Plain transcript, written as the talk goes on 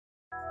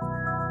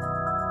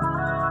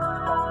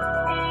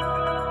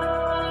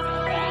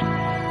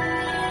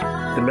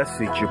The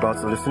message you're about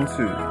to listen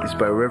to is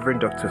by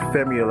Reverend Dr.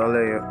 Femi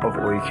Olaleye of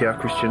Oikea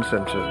Christian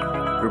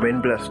Center.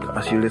 Remain blessed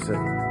as you listen.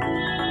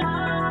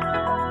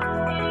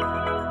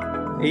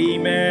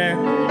 Amen.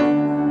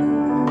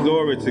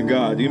 Glory to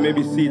God. You may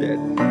be seated.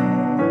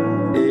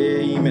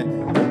 Amen.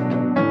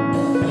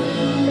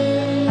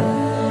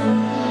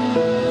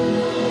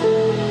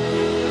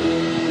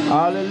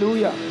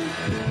 Hallelujah.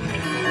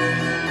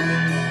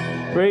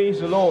 Praise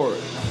the Lord.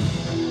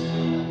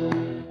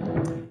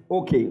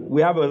 Okay,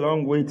 we have a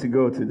long way to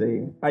go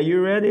today. Are you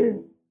ready?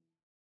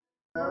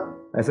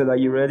 I said, are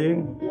you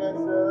ready? Yes,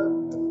 sir.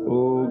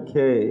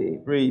 Okay,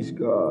 praise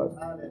God.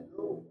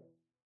 Hallelujah.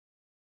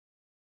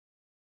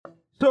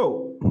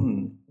 So,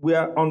 we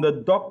are on the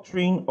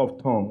doctrine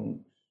of tongues.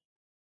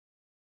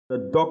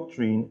 The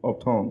doctrine of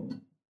tongues.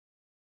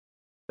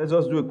 Let's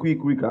just do a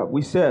quick recap.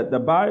 We said the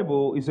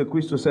Bible is a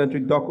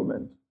Christocentric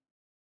document.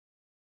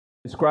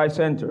 It's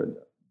Christ-centered.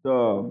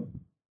 The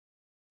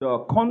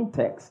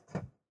context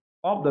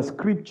of the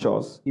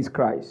scriptures is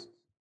Christ.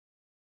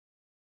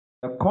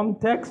 The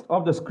context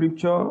of the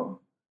scripture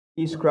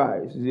is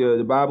Christ.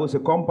 The Bible is a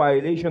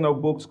compilation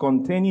of books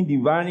containing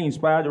divinely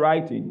inspired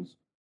writings,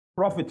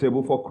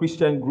 profitable for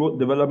Christian growth,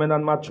 development,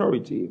 and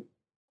maturity.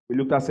 We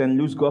looked at St.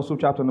 Luke's Gospel,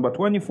 chapter number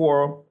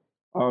 24,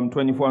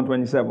 24 and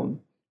 27,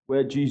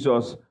 where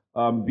Jesus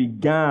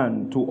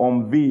began to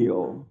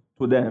unveil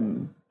to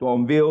them, to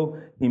unveil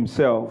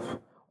himself,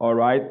 all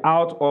right,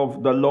 out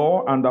of the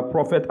law and the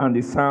prophet and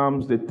the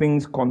Psalms, the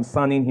things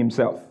concerning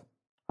himself.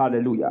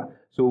 Hallelujah.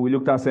 So we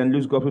looked at St.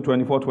 Luke's Gospel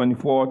 24,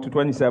 24 to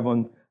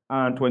 27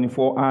 and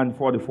 24 and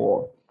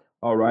 44.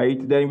 All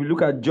right. Then we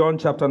look at John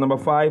chapter number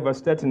 5,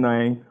 verse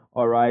 39.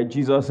 All right.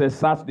 Jesus says,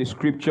 search the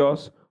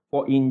scriptures,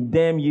 for in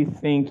them ye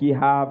think ye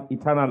have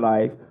eternal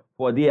life,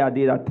 for they are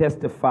they that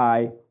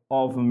testify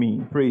of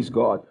me. Praise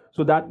God.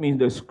 So that means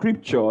the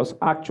scriptures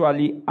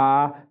actually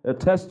are a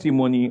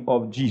testimony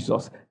of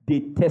Jesus.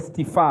 They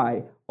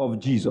testify of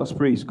Jesus.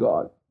 Praise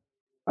God.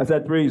 I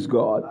said, praise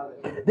God.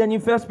 Then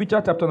in 1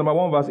 Peter chapter number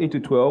 1, verse 8 to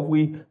 12,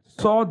 we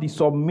saw the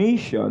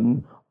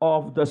summation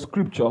of the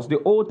scriptures,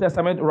 the Old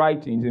Testament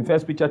writings in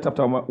 1 Peter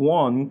chapter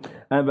 1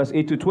 and verse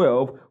 8 to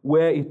 12,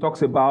 where it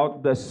talks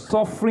about the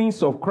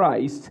sufferings of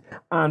Christ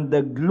and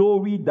the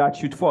glory that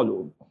should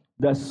follow.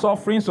 The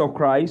sufferings of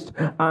Christ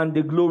and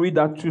the glory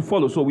that should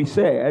follow. So we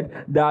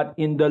said that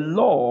in the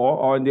law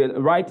or in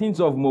the writings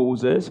of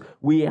Moses,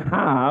 we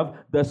have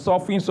the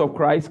sufferings of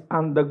Christ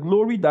and the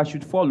glory that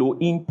should follow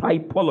in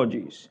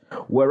typologies.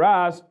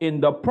 Whereas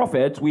in the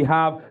prophets, we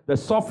have the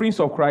sufferings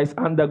of Christ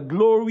and the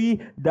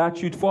glory that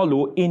should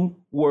follow in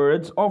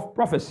words of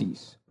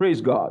prophecies. Praise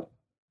God.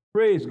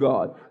 Praise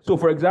God. So,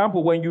 for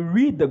example, when you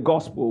read the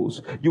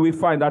Gospels, you will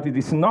find that in the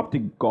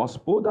Synoptic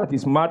Gospel, that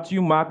is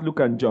Matthew, Mark, Luke,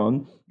 and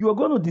John, you are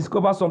going to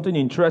discover something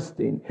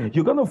interesting.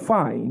 You're going to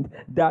find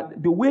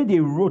that the way they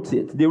wrote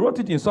it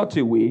in such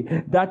a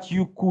way that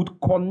you could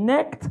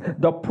connect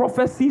the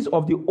prophecies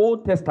of the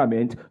Old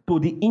Testament to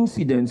the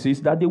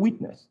incidences that they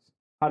witnessed.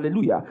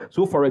 Hallelujah.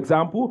 So, for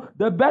example,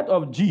 the birth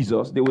of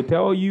Jesus, they will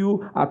tell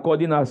you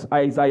according as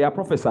Isaiah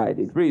prophesied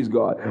it. Praise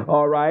God.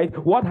 All right.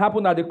 What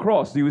happened at the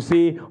cross? You will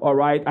say, all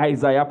right,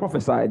 Isaiah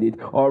prophesied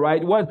it. All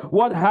right.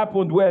 What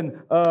happened when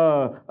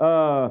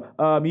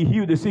he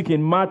healed the sick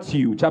in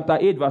Matthew chapter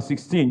 8, verse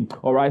 16?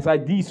 All right. So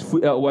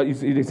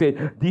they say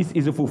this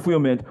is a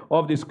fulfillment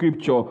of the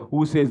scripture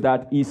who says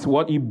that is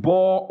what he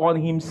bore on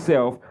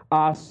himself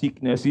our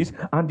sicknesses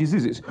and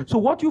diseases. So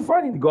what you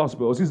find in the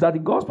Gospels is that the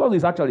Gospel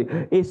is actually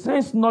a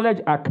sense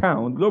knowledge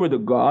account, glory to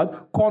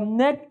God,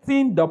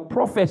 connecting the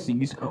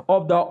prophecies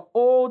of the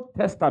Old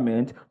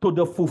Testament to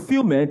the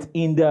fulfillment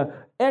in the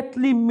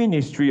earthly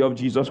ministry of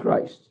Jesus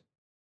Christ.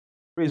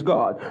 Praise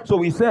God. So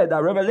we said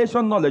that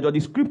revelation knowledge or the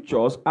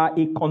scriptures are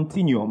a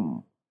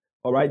continuum.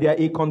 All right, they are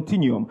a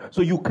continuum.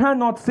 So you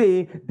cannot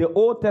say the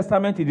Old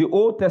Testament is the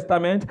Old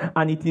Testament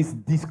and it is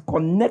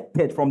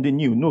disconnected from the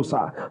New. No,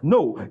 sir.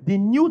 No, the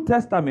New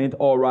Testament,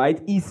 all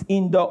right, is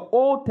in the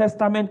Old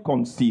Testament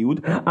concealed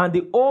and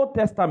the Old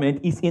Testament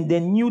is in the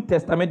New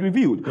Testament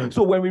revealed.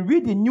 So when we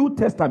read the New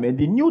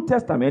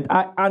Testament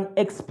are an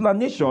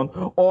explanation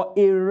or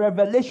a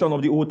revelation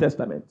of the Old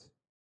Testament.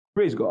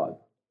 Praise God.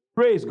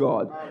 Praise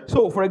God.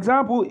 So, for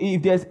example,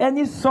 if there's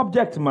any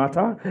subject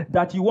matter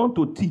that you want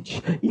to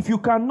teach, if you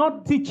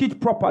cannot teach it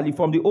properly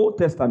from the Old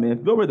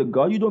Testament, glory to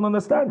God, you don't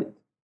understand it.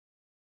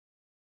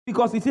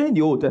 Because it's in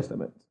the Old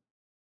Testament.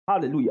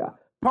 Hallelujah.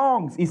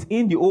 Tongues is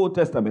in the Old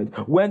Testament.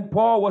 When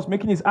Paul was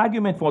making his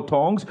argument for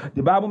tongues,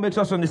 the Bible makes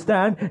us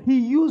understand he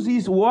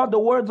uses the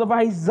words of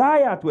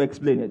Isaiah to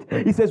explain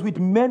it. He says, with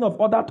men of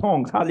other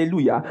tongues,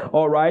 hallelujah,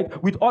 all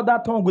right, with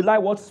other tongue will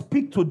I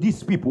speak to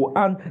these people,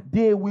 and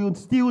they will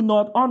still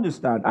not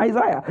understand.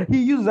 Isaiah,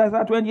 he uses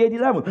Isaiah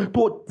 28:11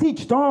 to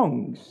teach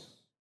tongues.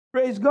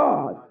 Praise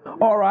God.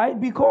 All right,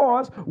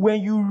 because when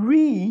you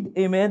read,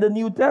 amen, the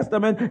New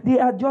Testament, they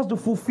are just the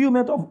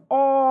fulfillment of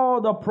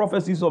all the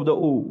prophecies of the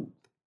Old.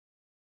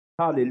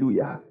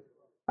 Hallelujah.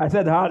 I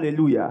said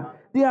hallelujah.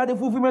 They are the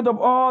fulfillment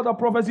of all the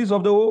prophecies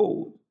of the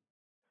old.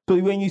 So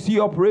when you see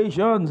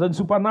operations and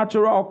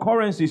supernatural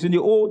occurrences in the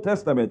Old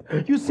Testament,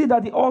 you see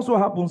that it also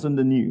happens in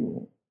the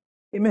New.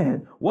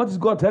 Amen. What is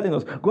God telling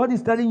us? God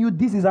is telling you,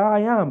 this is how I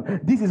am.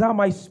 This is how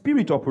my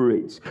spirit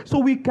operates. So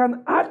we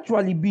can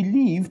actually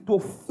believe to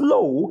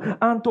flow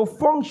and to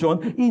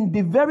function in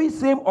the very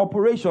same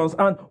operations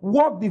and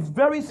work the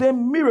very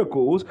same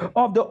miracles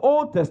of the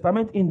Old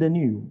Testament in the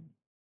New.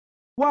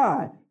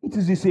 Why? It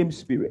is the same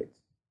spirit.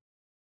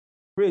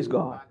 Praise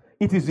God.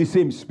 It is the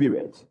same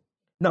spirit.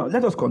 Now,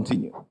 let us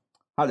continue.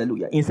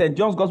 Hallelujah. In St.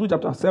 John's Gospel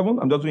chapter 7,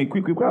 I'm just doing a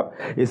quick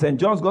recap. In St.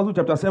 John's Gospel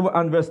chapter 7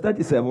 and verse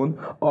 37,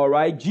 all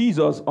right,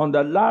 Jesus on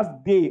the last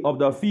day of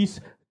the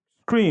feast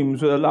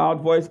screams with a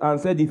loud voice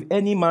and said, if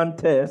any man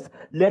thirst,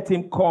 let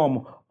him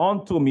come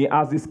unto me,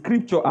 as the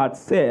scripture had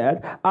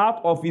said,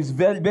 out of his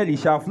belly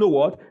shall flow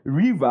what?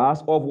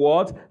 Rivers of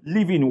what?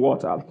 Living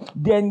water.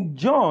 Then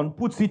John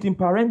puts it in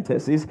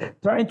parentheses,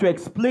 trying to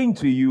explain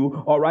to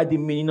you, all right, the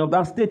meaning of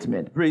that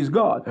statement. Praise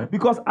God.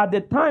 Because at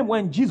the time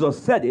when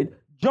Jesus said it,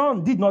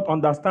 John did not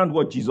understand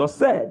what Jesus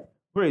said.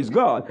 Praise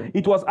God.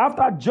 It was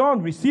after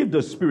John received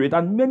the Spirit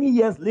and many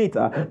years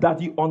later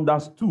that he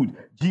understood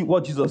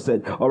what Jesus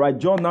said. All right,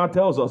 John now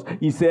tells us,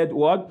 he said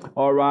what?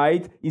 All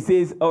right, he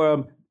says,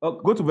 go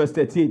to verse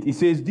 38. He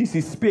says, this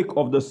is spake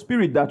of the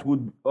Spirit that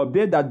would,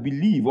 they that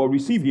believe or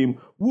receive him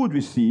would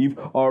receive.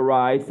 All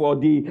right, for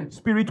the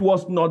Spirit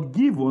was not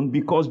given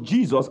because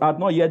Jesus had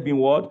not yet been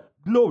what?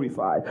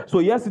 Glorified. So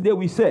yesterday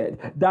we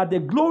said that the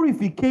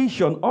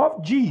glorification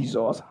of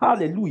Jesus,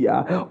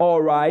 hallelujah,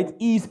 all right,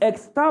 is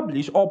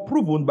established or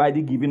proven by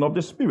the giving of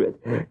the Spirit.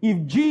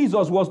 If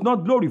Jesus was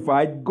not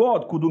glorified,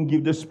 God couldn't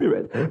give the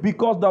Spirit,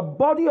 because the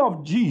body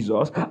of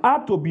Jesus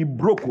had to be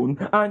broken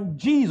and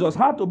Jesus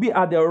had to be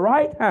at the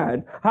right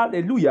hand,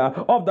 hallelujah,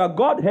 of the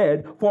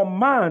Godhead for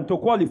man to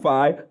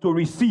qualify to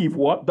receive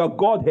what? The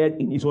Godhead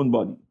in his own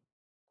body.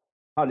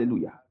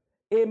 Hallelujah.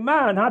 A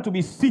man had to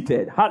be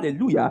seated,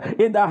 hallelujah,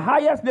 in the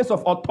highest place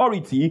of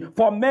authority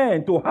for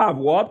men to have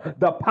what?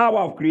 The power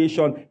of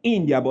creation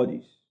in their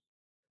bodies.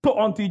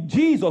 So until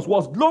Jesus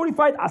was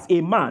glorified as a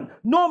man,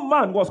 no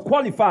man was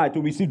qualified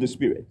to receive the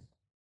Spirit.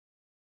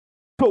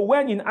 So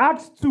when in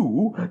Acts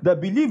 2, the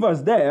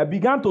believers there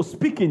began to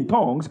speak in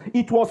tongues,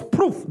 it was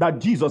proof that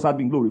Jesus had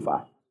been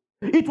glorified.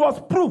 It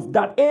was proof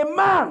that a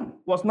man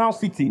was now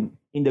sitting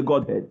in the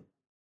Godhead.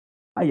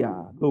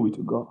 Glory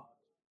to God.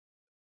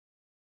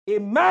 A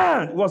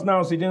man was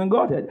now sitting in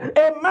Godhead.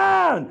 A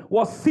man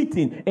was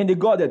sitting in the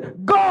Godhead.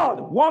 God,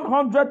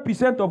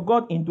 100% of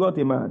God indwelt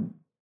a man.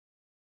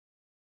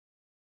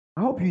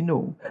 I hope you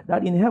know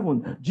that in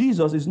heaven,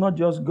 Jesus is not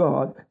just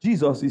God,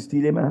 Jesus is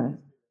still a man.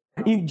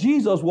 If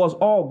Jesus was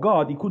all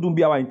God, he couldn't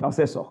be our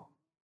intercessor.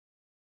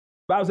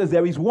 The Bible says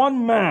there is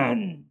one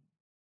man,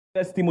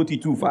 1 Timothy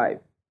 2:5,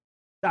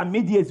 that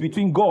mediates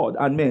between God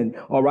and men.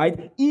 All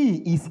right? He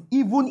is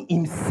even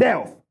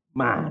himself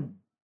man.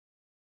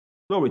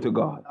 Glory to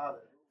God.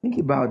 Think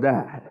about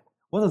that.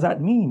 What does that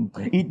mean?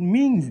 It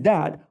means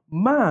that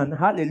man,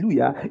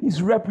 hallelujah,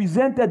 is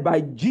represented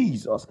by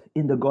Jesus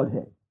in the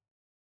Godhead.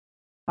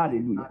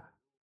 Hallelujah.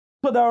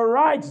 So the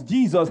rights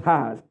Jesus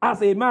has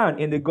as a man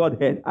in the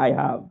Godhead, I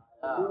have.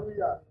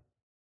 Hallelujah.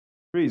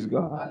 Praise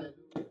God. Hallelujah.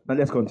 Now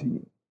let's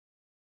continue.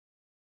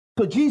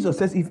 So Jesus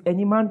says, if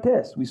any man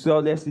thirst, we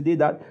saw yesterday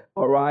that,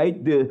 all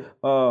right, the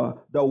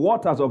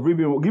waters of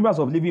rivers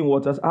of living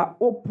waters are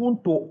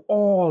open to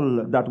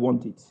all that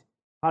want it.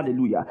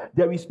 Hallelujah.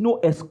 There is no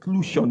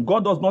exclusion.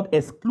 God does not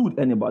exclude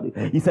anybody.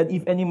 He said,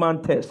 if any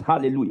man thirst,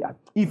 hallelujah.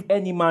 If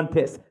any man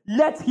thirst,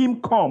 let him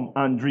come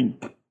and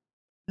drink.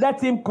 Let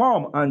him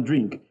come and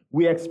drink.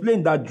 We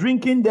explained that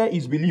drinking there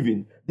is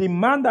believing. The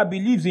man that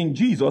believes in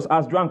Jesus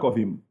has drunk of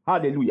him.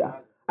 Hallelujah.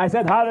 I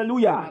said,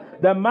 hallelujah.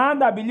 The man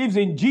that believes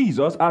in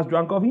Jesus has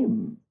drunk of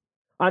him.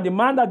 And the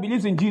man that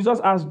believes in Jesus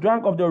has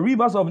drunk of the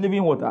rivers of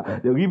living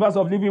water. The rivers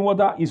of living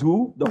water is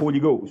who? The Holy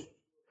Ghost.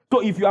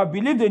 So if you have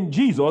believed in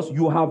Jesus,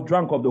 you have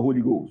drunk of the Holy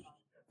Ghost.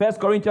 1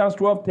 Corinthians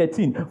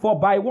 12:13. For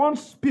by one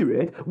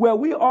Spirit were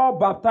we all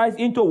baptized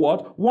into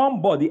what?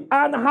 One body,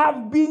 and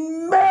have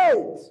been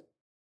made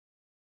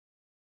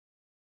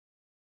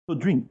to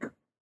drink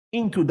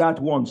into that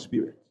one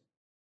Spirit.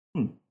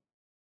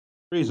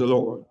 Praise the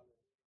Lord.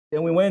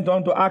 Then we went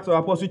on to Acts of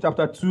Apostles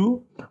chapter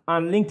 2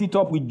 and linked it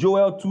up with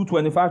Joel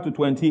 2:25 to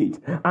 28.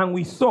 And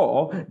we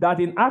saw that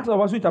in Acts of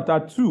Apostles chapter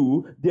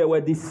 2, there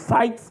were the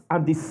sights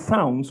and the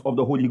sounds of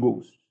the Holy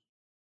Ghost.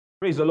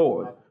 Praise the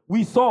Lord.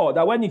 We saw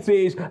that when it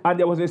says, and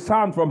there was a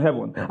sound from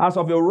heaven, as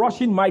of a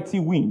rushing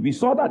mighty wind, we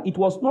saw that it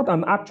was not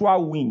an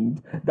actual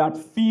wind that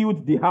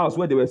filled the house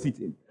where they were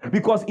sitting,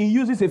 because he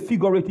uses a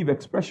figurative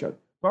expression.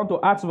 Come to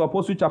Acts of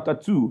Apostles chapter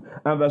 2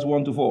 and verse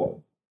 1 to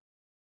 4.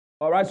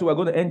 All right, so we're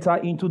going to enter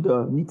into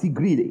the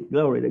nitty-gritty.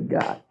 Glory to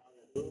God.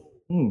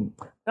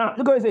 Now,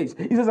 look what it says.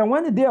 It says, and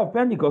when the day of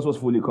Pentecost was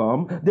fully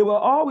come, they were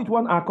all with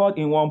one accord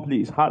in one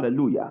place.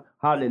 Hallelujah.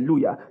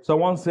 Hallelujah.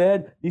 Someone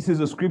said, this is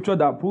a scripture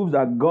that proves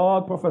that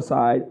God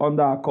prophesied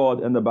under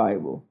accord in the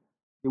Bible.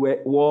 They were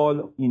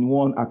all in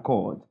one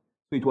accord.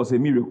 So it was a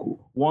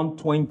miracle.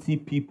 120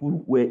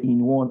 people were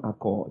in one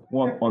accord,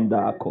 one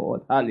under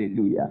accord.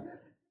 Hallelujah.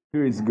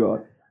 Praise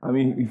God. I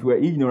mean, if we're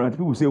ignorant,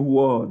 people say,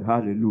 word,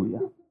 hallelujah.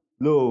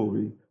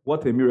 Glory.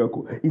 What a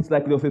miracle. It's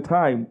like there was a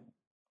time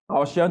I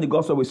was sharing the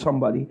gospel with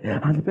somebody,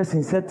 and the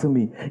person said to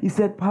me, he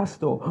said,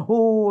 Pastor,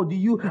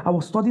 I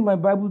was studying my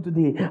Bible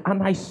today,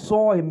 and I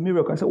saw a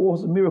miracle. I said, what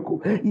was the miracle?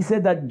 He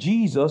said that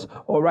Jesus,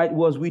 all right,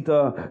 was with,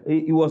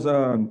 he was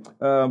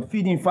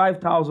feeding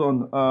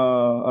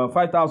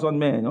 5,000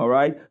 men, all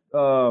right?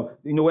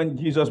 When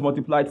Jesus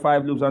multiplied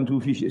 5 loaves and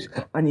 2 fishes,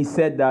 and he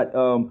said that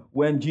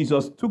when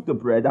Jesus took the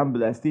bread and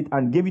blessed it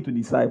and gave it to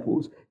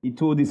disciples, he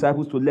told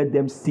disciples to let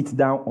them sit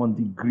down on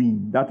the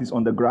green, that is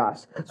on the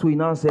grass. So he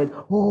now said,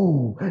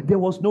 there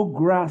was no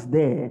grass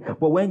there,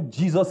 but when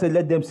Jesus said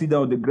let them sit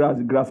down on the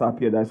grass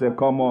appeared. I said,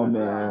 come on,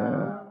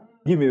 man,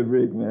 give me a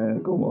break,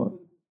 man. Come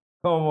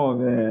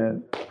on,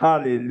 man.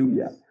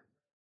 Hallelujah.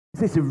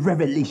 It's a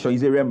revelation.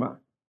 It's a rema.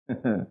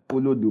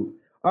 Olodo.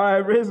 All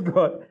right, praise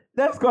God.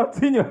 Let's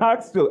continue.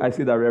 Acts 2. I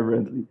say that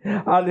reverently.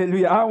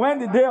 Hallelujah. And when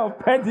the day of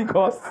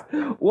Pentecost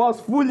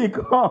was fully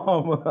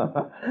come,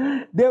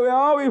 they were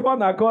all with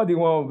one accord in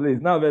one place.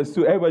 Now, verse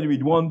 2. Everybody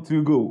with 1,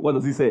 2, go. What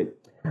does he say?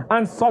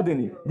 And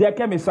suddenly there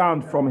came a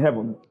sound from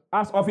heaven,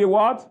 as of a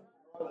what?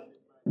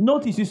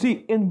 Notice, you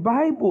see, in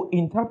Bible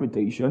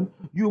interpretation,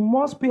 you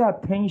must pay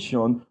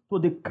attention to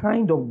the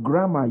kind of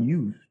grammar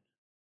used.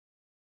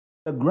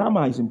 The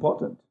grammar is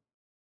important.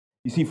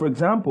 You see, for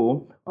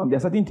example, there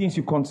are certain things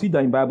you consider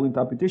in Bible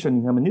interpretation,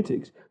 in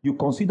hermeneutics. You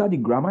consider the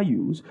grammar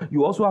used.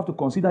 You also have to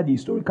consider the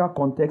historical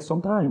context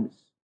sometimes.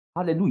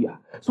 Hallelujah.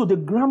 So the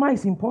grammar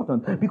is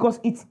important because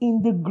it's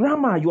in the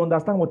grammar you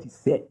understand what is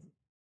said.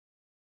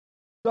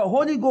 The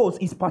Holy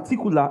Ghost is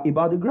particular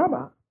about the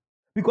grammar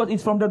because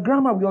it's from the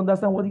grammar we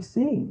understand what he's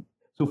saying.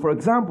 So, for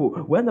example,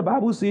 when the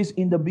Bible says,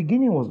 in the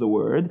beginning was the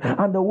Word,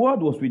 and the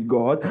Word was with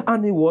God,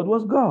 and the Word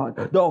was God,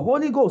 the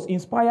Holy Ghost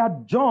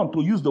inspired John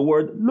to use the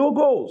word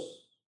logos.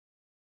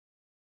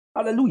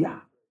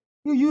 Hallelujah.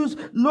 You use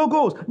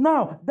logos.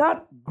 Now,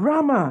 that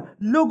grammar,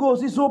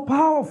 logos, is so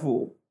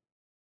powerful.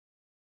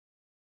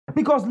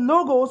 Because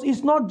logos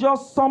is not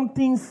just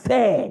something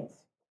said.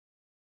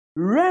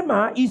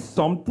 Rhema is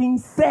something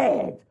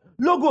said.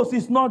 Logos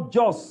is not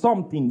just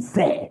something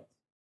said.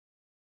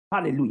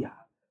 Hallelujah.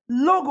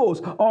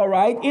 Logos, all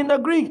right, in the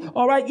Greek,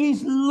 all right,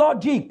 is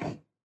logic.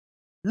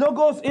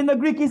 Logos in the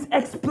Greek is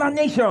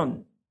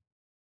explanation.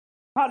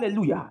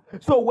 Hallelujah.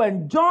 So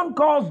when John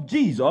calls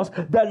Jesus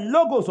the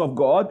Logos of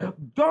God,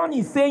 John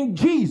is saying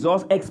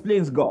Jesus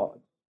explains God.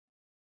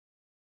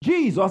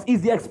 Jesus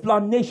is the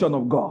explanation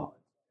of God.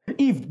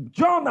 If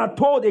John had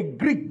told a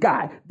Greek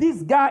guy,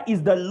 this guy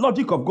is the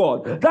logic of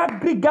God,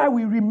 that Greek guy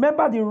will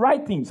remember the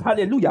writings,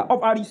 hallelujah,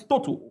 of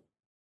Aristotle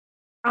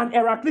and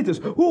Heraclitus,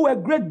 who were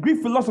great Greek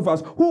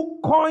philosophers who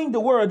coined the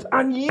words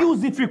and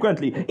used it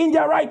frequently in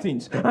their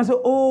writings. And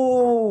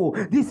so,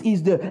 this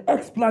is the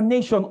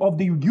explanation of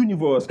the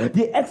universe.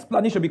 The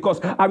explanation, because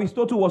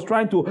Aristotle was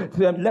trying to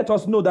let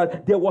us know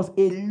that there was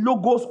a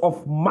logos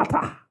of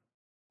matter,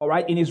 all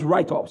right, in his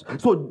write-ups.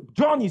 So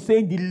John is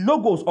saying the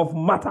logos of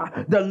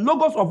matter, the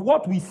logos of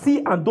what we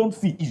see and don't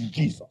see is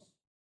Jesus.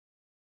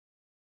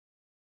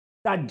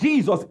 That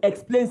Jesus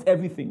explains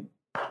everything.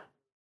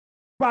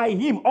 By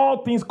him,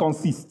 all things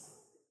consist.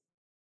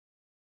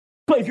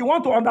 So if you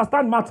want to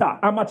understand matter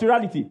and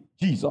materiality,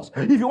 Jesus.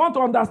 If you want to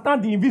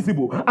understand the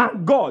invisible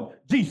and God,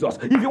 Jesus.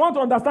 If you want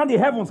to understand the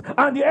heavens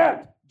and the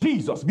earth,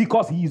 Jesus.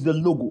 Because he is the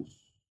logos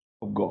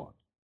of God.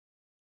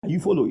 Are you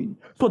following?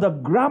 So the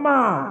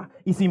grammar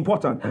is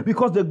important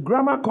because the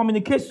grammar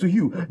communicates to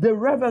you the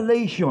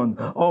revelation,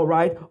 all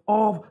right,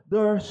 of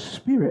the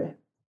Spirit.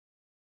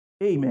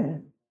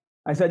 Amen.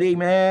 I said,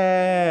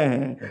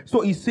 amen.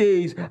 So he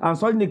says, and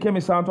suddenly came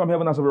a sound from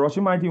heaven as of a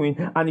rushing mighty wind,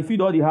 and it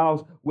filled all the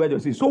house where they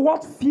were. So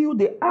what filled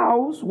the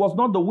house was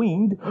not the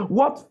wind.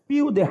 What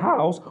filled the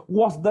house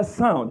was the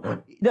sound.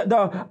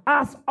 The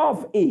as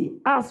of a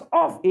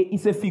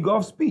is a figure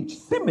of speech.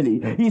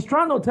 Simile. He's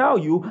trying to tell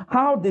you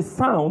how the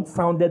sound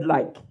sounded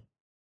like.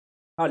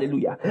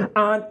 Hallelujah.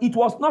 And it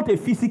was not a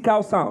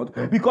physical sound,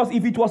 because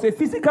if it was a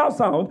physical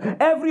sound,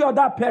 every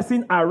other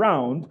person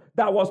around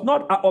that was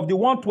not of the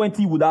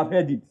 120 would have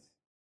heard it.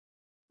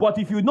 But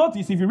if you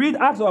notice, if you read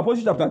Acts of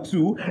Apostles chapter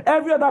 2,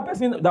 every other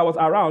person that was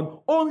around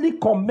only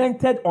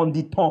commented on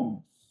the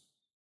tongues.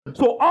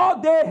 So all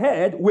they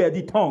heard were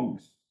the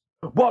tongues.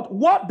 But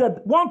what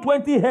the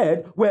 120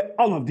 heard were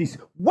all of this.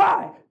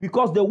 Why?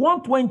 Because the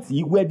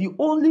 120 were the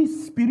only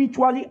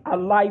spiritually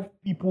alive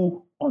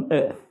people on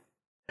earth.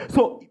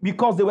 So,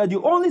 because they were the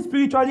only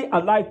spiritually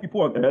alive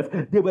people on earth,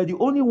 they were the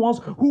only ones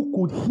who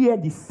could hear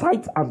the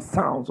sights and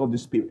sounds of the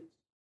Spirit.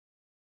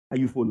 Are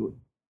you following?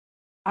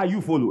 Are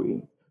you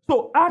following?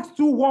 So, Acts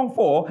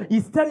 2:1-4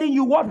 is telling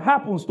you what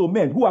happens to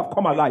men who have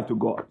come alive to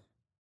God.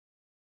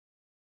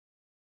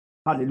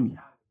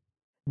 Hallelujah.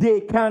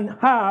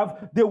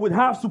 They would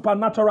have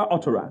supernatural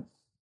utterance.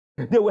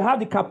 They will have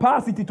the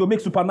capacity to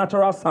make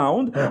supernatural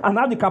sound and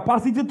have the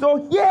capacity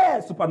to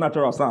hear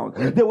supernatural sound.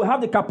 They will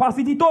have the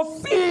capacity to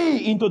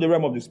see into the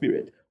realm of the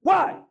Spirit.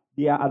 Why?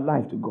 They are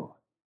alive to God.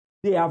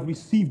 They have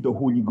received the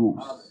Holy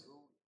Ghost.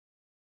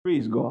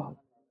 Praise God.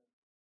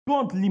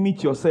 Don't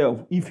limit yourself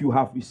if you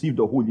have received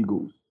the Holy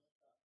Ghost.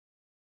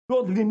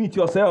 Don't limit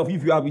yourself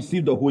if you have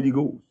received the Holy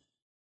Ghost.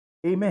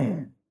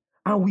 Amen.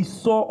 And we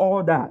saw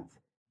all that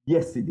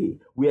yesterday.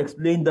 We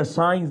explained the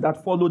signs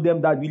that follow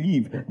them that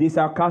believe. They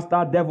shall cast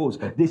out devils.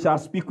 They shall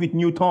speak with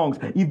new tongues.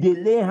 If they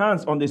lay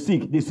hands on the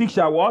sick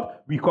shall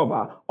what?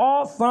 Recover.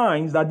 All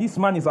signs that this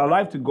man is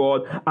alive to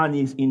God and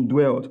is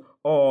indwelt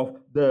of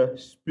the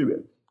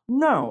Spirit.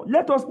 Now,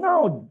 let us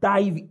now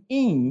dive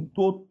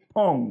into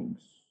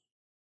tongues.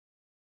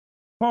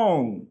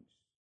 Tongues.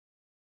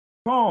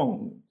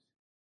 Tongues.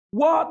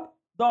 What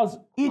does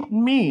it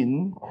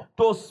mean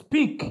to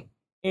speak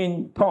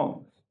in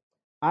tongues?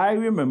 I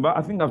remember,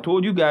 I think I've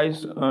told you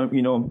guys,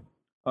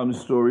 the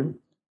story.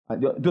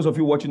 Those of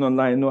you watching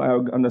online know I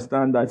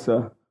understand that's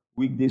a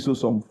weekday, so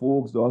some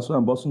folks, they're also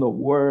busting of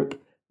work.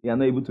 They are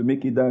not able to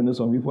make it down.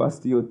 Some people are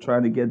still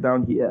trying to get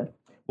down here.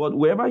 But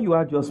wherever you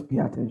are, just pay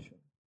attention.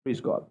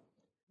 Praise God.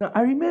 Now,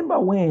 I remember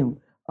when,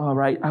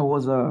 I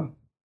was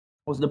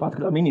in a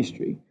particular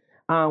ministry,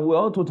 and we're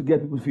all told to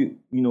get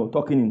people,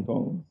 talking in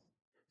tongues.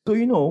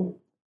 So,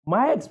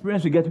 my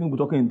experience with getting people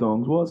talking in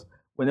tongues was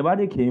whenever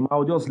they came, I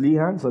would just lay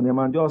hands on them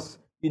and just,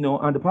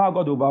 and the power of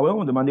God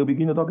overwhelmed them and they'll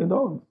begin to talk in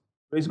tongues.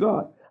 Praise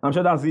God. I'm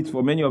sure that's it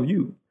for many of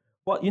you.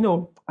 But,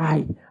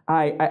 I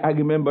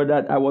remember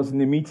that I was in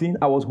a meeting.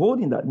 I was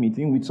holding that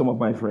meeting with some of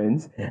my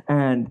friends,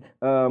 and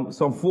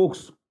some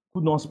folks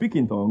could not speak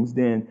in tongues.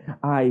 Then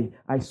I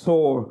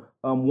saw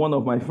one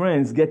of my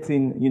friends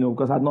getting,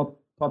 because I had not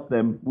taught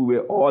them. We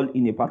were all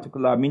in a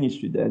particular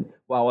ministry then,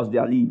 where I was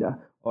their leader.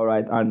 All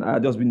right, and I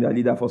had just been their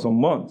leader for some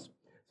months.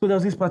 So there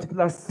was this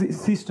particular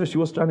sister, she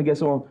was trying to get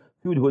someone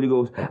filled with the Holy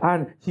Ghost.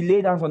 And she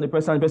laid hands on the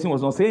person, and the person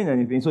was not saying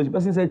anything. So the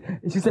person said,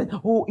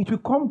 oh, it will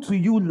come to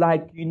you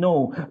like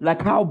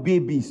how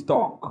babies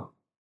talk.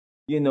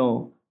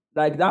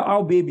 Like that,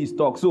 how babies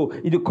talk. So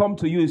it will come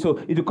to you. So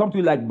it will come to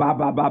you like ba,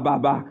 ba, ba, ba,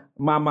 ba,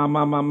 ma, ma,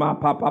 ma, ma, ma,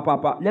 pa, pa, pa,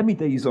 pa. Let me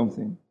tell you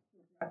something.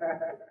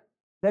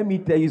 Let me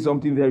tell you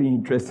something very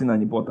interesting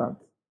and important.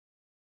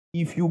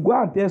 If you go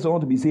and tell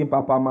someone to be saying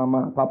papa,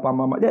 mama,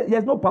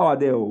 there's no power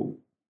there. Oh.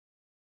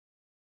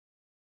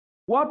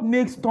 What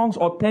makes tongues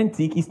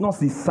authentic is not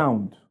the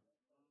sound.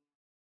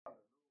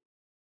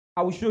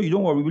 I will show you,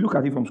 don't worry, we look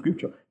at it from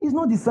scripture. It's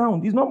not the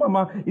sound, it's not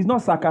mama, it's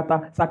not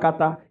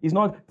sakata, it's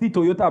not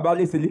Toyota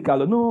Bale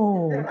Silicalo.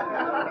 No.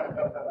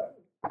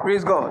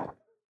 Praise God.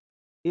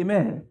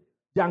 Amen.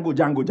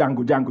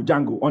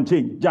 Django, on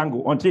chain,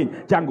 Django,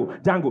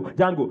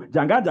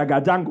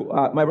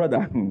 Django. My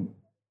brother.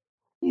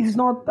 It's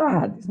not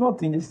that. It's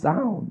not in the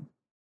sound.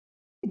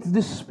 It's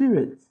the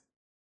Spirit.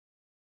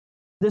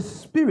 The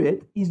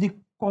Spirit is the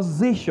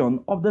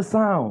causation of the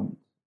sound.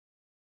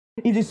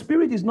 If the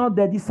Spirit is not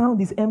there, the sound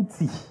is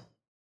empty.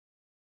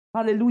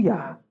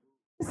 Hallelujah.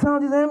 The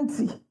sound is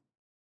empty.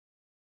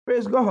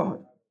 Praise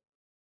God.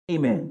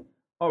 Amen.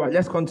 All right,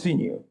 let's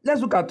continue.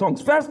 Let's look at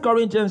tongues. 1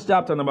 Corinthians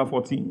chapter number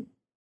 14.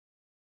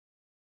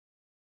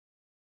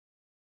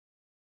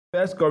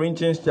 1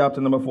 Corinthians chapter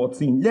number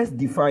 14. Let's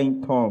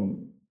define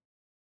tongue.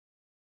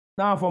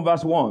 Now from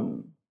verse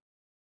 1.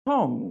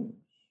 Tongues.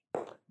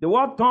 The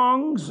word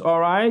tongues, all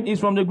right, is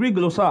from the Greek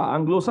glossa.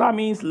 And glossa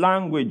means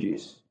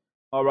languages.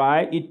 All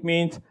right, it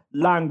means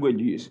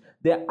languages.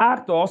 The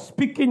act of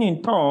speaking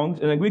in tongues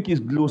in the Greek is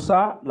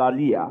glossa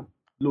lalia.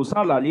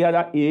 Glossa lalia,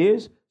 that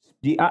is,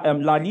 the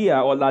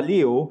lalia or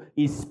laleo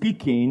is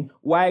speaking,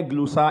 while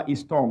glossa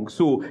is tongue.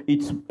 So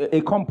it's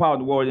a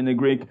compound word in the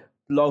Greek,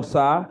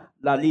 glossa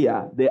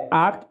lalia, the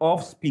act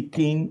of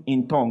speaking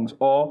in tongues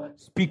or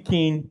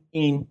speaking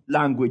in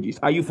languages.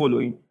 Are you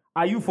following?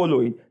 Are you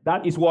following?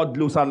 That is what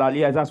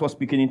glossolalia is. That's what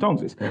speaking in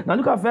tongues is. Now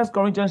look at 1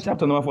 Corinthians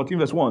chapter number 14,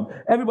 verse 1.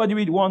 Everybody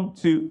read 1,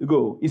 2,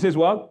 go. It says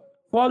what?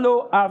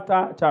 Follow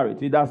after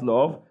charity. That's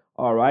love.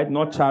 All right.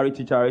 Not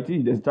charity.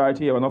 There's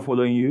charity here. We're not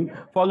following you.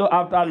 Follow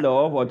after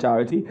love or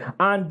charity.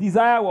 And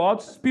desire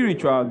what?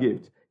 Spiritual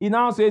gift. It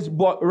now says,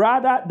 but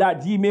rather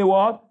that ye may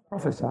what?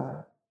 Prophesy.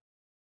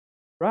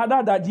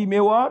 Rather that ye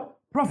may what?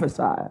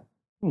 Prophesy.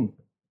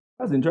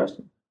 That's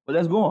interesting. But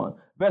let's go on.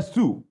 Verse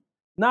 2.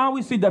 Now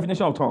we see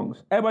definition of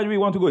tongues. Everybody we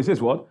want to go. It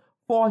says what?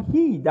 For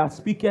he that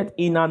speaketh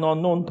in an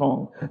unknown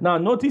tongue. Now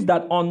notice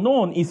that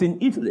unknown is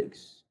in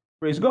italics.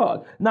 Praise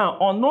God. Now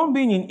unknown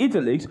being in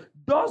italics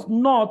does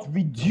not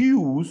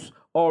reduce,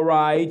 all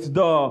right,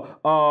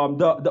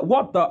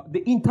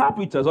 the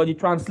interpreters or the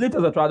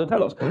translators are trying to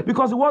tell us.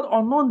 Because the word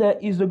unknown there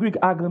is the Greek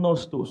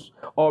agnostos.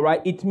 All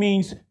right, it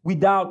means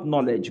without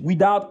knowledge,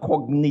 without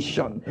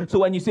cognition. So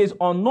when he says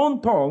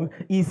unknown tongue,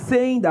 he's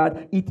saying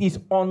that it is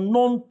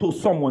unknown to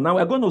someone. Now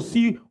we're going to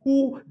see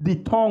who the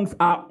tongues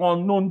are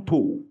unknown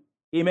to.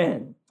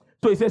 Amen.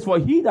 So he says, for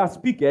he that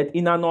speaketh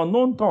in an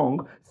unknown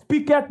tongue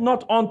speaketh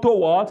not unto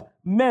what?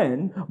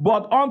 Men,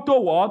 but unto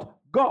what?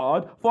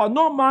 God, for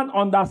no man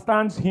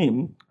understands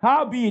him.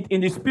 Howbeit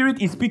in the spirit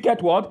he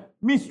speaketh what?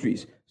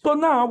 Mysteries. So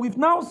now we've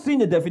now seen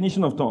the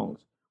definition of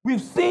tongues.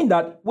 We've seen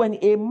that when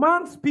a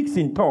man speaks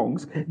in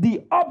tongues,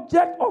 the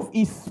object of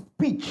his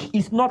speech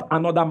is not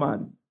another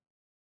man.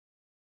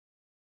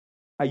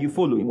 Are you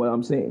following what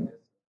I'm saying?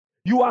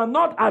 You are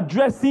not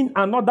addressing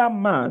another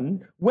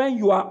man when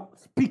you are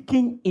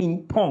speaking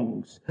in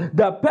tongues.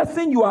 The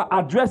person you are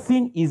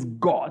addressing is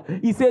God.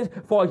 He says,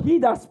 for he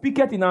that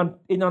speaketh in an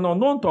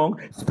unknown tongue,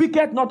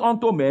 speaketh not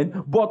unto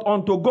men, but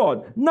unto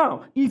God.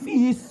 Now, if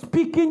he is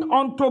speaking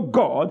unto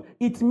God,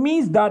 it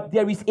means that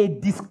there is a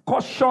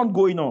discussion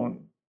going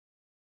on.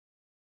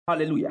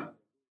 Hallelujah.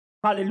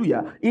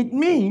 Hallelujah. It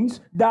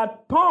means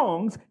that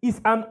tongues is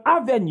an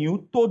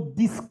avenue to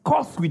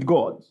discuss with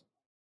God.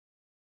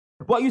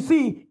 But you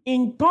see,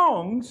 in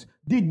tongues,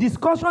 the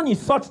discussion is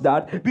such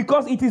that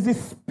because it is the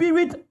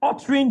Spirit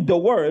uttering the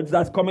words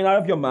that's coming out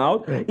of your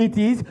mouth, it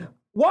is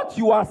what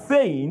you are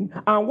saying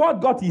and what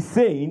God is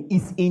saying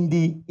is in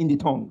the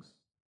tongues.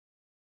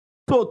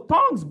 So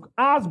tongues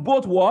has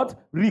both what?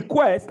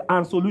 Request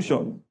and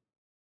solution.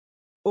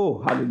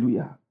 Oh,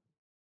 hallelujah.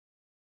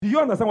 Do you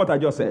understand what I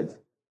just said?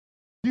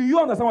 Do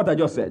you understand what I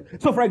just said?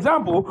 So, for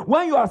example,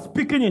 when you are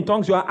speaking in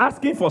tongues, you are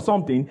asking for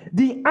something.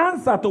 The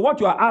answer to what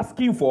you are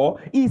asking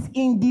for is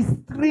in the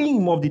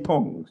stream of the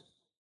tongues.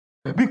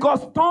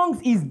 Because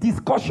tongues is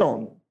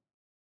discussion.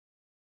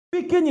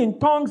 Speaking in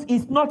tongues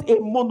is not a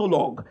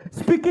monologue.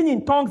 Speaking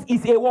in tongues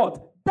is a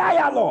what?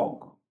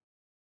 Dialogue.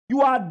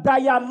 You are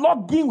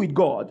dialoguing with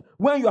God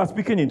when you are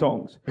speaking in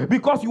tongues.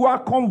 Because you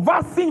are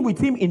conversing with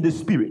Him in the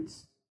Spirit.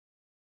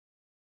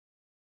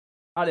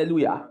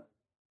 Hallelujah.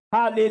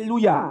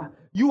 Hallelujah.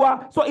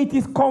 So it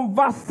is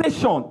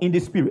conversation in the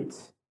Spirit.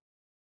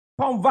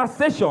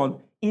 Conversation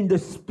in the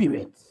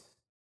Spirit.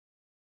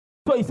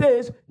 So he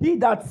says, he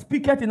that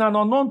speaketh in an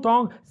unknown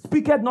tongue,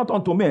 speaketh not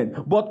unto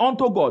men, but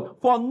unto God.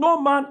 For no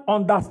man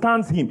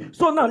understands him.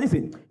 So now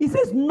listen, he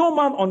says no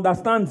man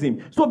understands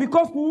him. So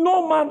because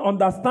no man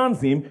understands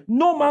him,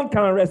 no man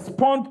can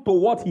respond to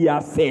what he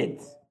has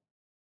said.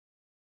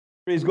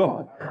 Praise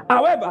God.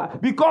 However,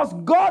 because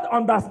God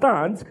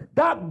understands,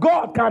 that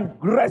God can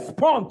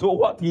respond to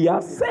what he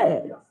has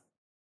said.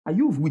 Are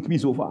you with me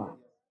so far?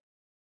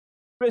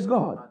 Praise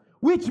God.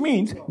 Which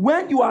means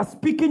when you are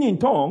speaking in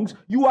tongues,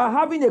 you are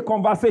having a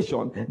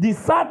conversation. The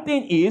sad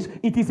thing is,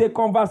 it is a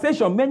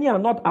conversation. Many are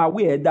not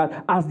aware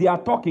that as they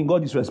are talking,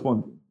 God is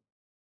responding.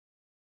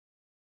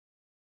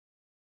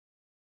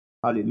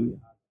 Hallelujah.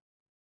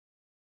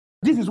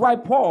 This is why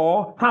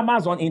Paul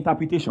hammers on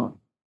interpretation.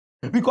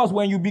 Because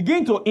when you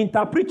begin to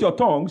interpret your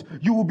tongues,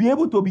 you will be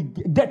able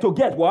to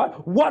get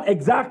what? What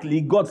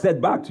exactly God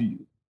said back to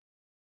you.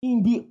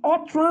 In the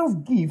utterance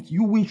gift,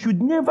 you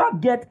should never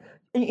get,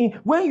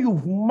 when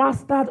you've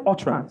mastered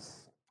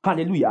utterance,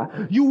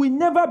 hallelujah, you will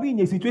never be in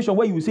a situation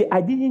where you will say,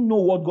 I didn't know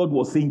what God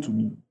was saying to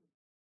me.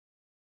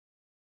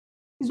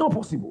 It's not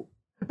possible.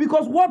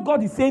 Because what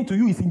God is saying to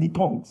you is in the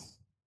tongues.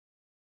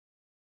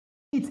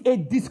 It's a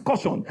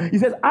discussion. He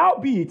says,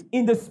 howbeit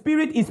in the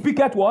Spirit he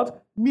speaketh what?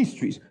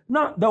 Mysteries.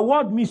 Now, the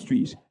word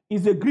mysteries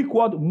is the Greek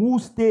word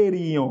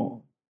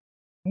mysterion.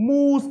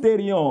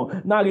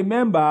 Mysterion. Now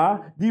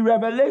remember, the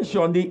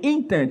revelation, the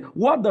intent,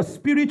 what the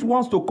Spirit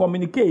wants to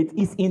communicate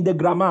is in the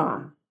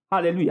grammar.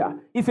 Hallelujah.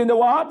 It's in the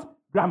what?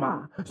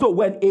 Grammar. So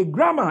when a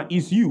grammar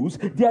is used,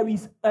 there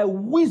is a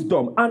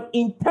wisdom and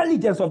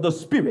intelligence of the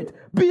Spirit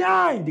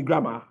behind the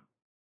grammar.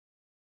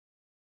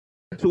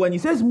 So when he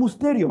says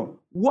mysterion,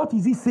 what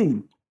is he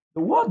saying?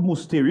 The word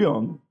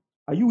mysterion,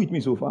 are you with me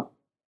so far?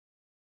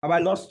 Have I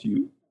lost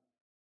you?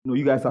 No,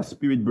 you guys are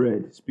spirit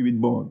bred, spirit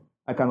born.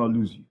 I cannot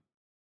lose you.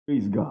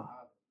 Praise God.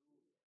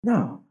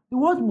 Now, the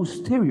word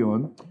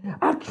mysterion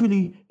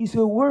actually is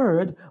a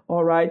word,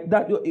 all right,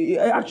 that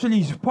actually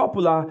is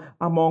popular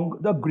among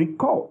the Greek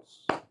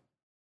cults.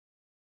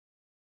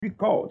 Greek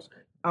cults.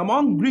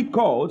 Among Greek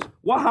cults,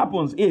 what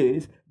happens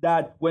is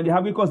that when they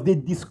have, because they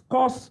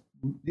discuss,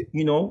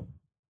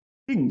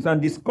 things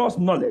and discuss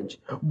knowledge,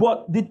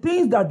 but the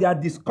things that they are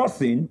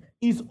discussing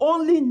is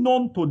only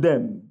known to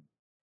them.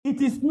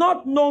 It is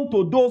not known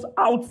to those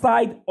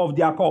outside of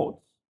their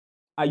cult.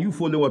 Are you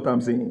following what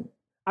I'm saying?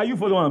 Are you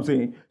following what I'm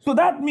saying? So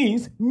that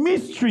means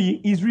mystery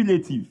is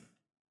relative.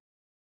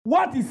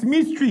 What is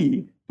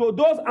mystery to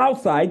those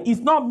outside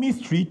is not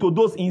mystery to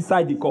those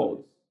inside the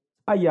cult.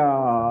 Do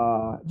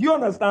you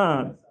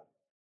understand?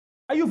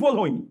 Are you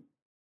following?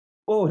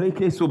 Oh,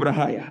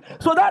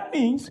 so that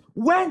means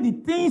when the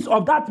things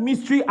of that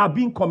mystery are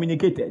being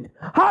communicated,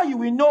 how you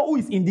will know who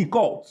is in the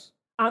cult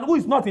and who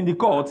is not in the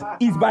cult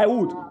is by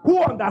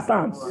who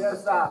understands.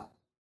 Yes, sir.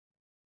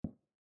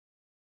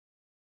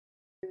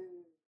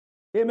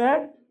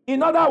 Amen.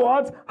 In other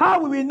words,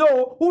 how we will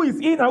know who is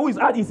in and who is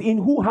out is in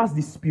who has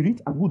the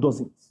Spirit and who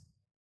doesn't.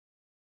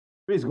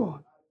 Praise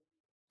God.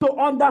 So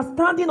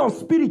understanding of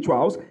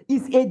spirituals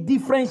is a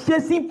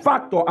differentiating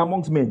factor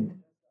amongst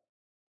men.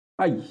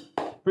 Aye.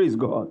 Praise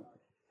God.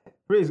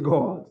 Praise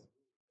God.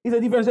 It's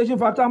a differentiation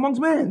factor amongst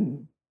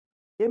men.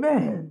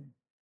 Amen.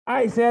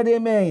 I said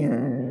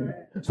amen.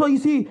 So you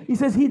see, he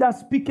says, he that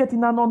speaketh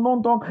in an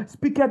unknown tongue,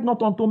 speaketh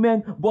not unto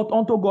men, but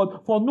unto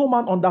God, for no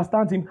man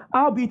understands him.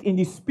 Howbeit in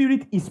the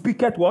Spirit he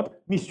speaketh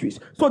what? Mysteries.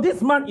 So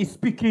this man is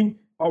speaking,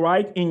 all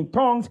right, in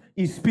tongues,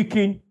 he's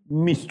speaking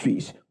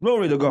mysteries.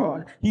 Glory to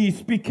God. He is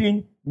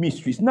speaking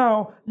mysteries.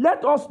 Now,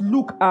 let us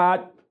look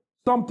at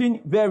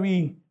something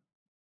very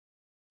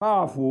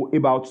powerful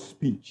about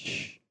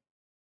speech.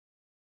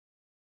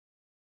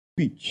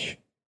 Speech.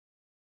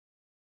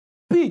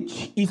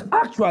 Speech is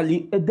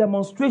actually a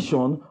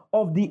demonstration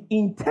of the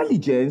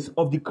intelligence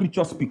of the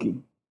creature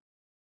speaking.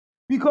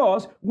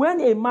 Because when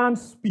a man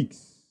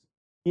speaks,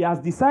 he has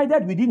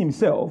decided within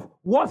himself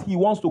what he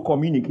wants to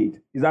communicate.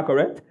 Is that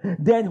correct?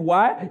 Then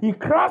why? He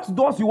crafts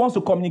those he wants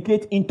to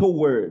communicate into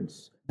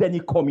words. Then he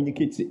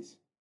communicates it. Is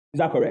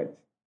that correct?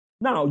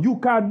 Now, you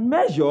can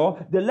measure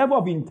the level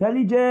of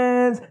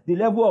intelligence, the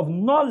level of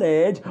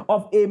knowledge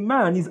of a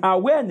man, his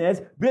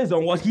awareness, based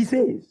on what he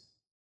says.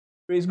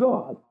 Praise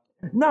God.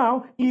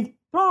 Now, if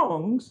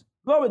tongues,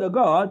 glory to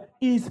God,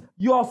 is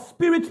your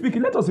spirit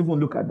speaking, let us even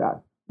look at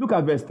that. Look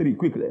at verse 3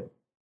 quickly.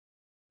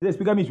 The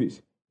speaker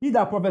mysteries. He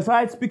that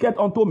prophesied speaketh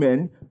unto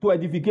men to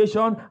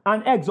edification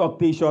and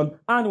exhortation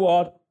and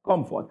what?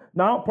 Comfort.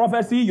 Now,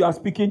 prophecy, you are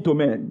speaking to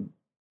men.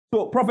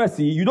 So,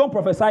 prophecy, you don't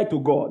prophesy to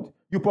God.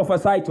 You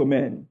prophesy to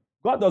men.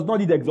 God does not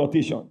need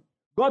exhortation.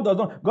 God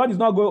is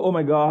not going, oh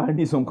my God, I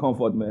need some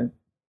comfort, man.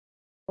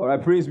 All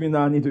right, praise me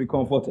now, I need to be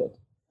comforted.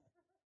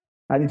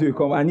 I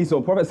need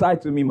some prophesy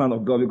to me, man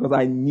of God, because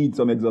I need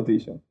some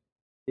exhortation.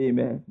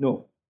 Amen.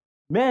 No.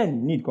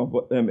 Men need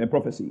comfort,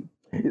 prophecy.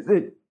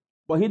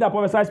 But he that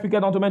prophesies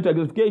speaketh unto men to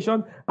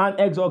edification and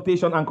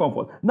exhortation and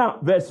comfort. Now,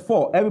 verse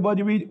 4.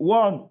 Everybody read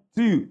 1,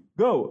 2,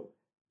 go.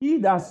 He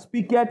that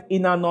speaketh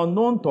in an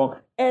unknown tongue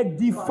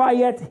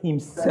edifieth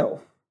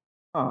himself.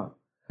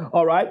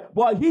 All right.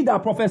 But he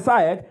that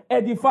prophesieth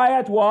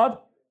edifieth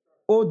what?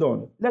 Hold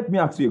on. Let me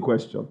ask you a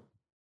question.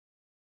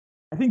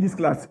 I think this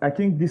class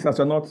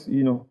are not,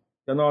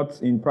 they're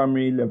not in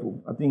primary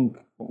level. I think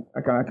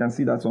I can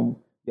see that some.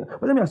 Yeah.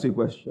 But let me ask you a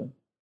question.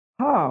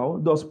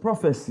 How does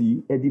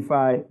prophecy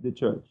edify the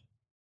church?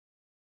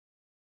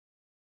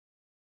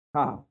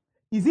 How?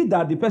 Is it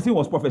that the person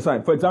was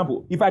prophesying? For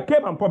example, if I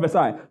came and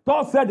prophesied,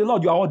 thus said the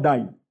Lord, you are all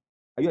dying.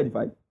 Are you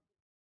edified?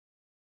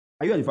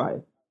 Are you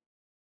edified?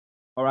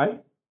 All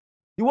right?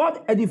 The word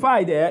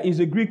edify there is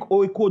the Greek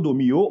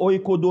oikodomio.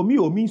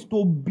 Oikodomio means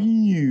to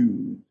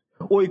build.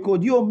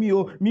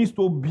 Oikodomio means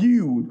to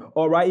build.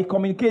 All right? It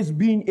communicates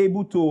being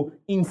able to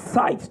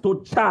incite,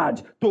 to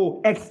charge,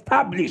 to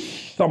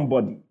establish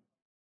somebody.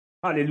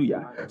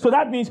 Hallelujah. So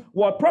that means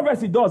what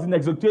prophecy does in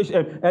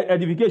exhortation,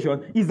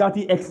 edification is that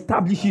it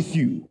establishes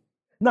you.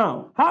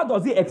 Now, how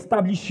does it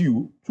establish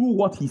you? Through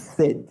what he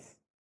said. Is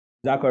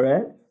that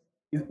correct?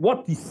 Is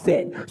what he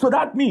said. So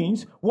that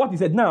means what he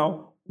said.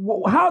 Now,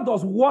 how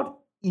does what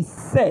is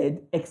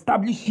said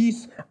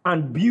establishes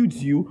and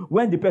builds you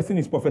when the person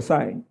is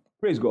prophesying?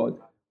 Praise God.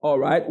 All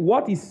right.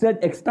 What is said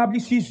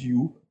establishes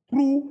you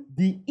through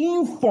the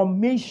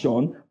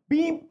information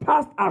being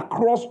passed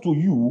across to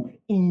you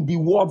in the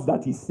words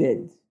that he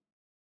said.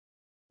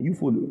 You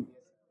follow?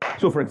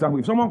 So, for example,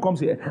 if someone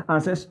comes here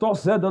and says,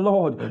 thus said the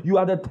Lord, you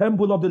are the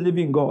temple of the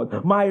living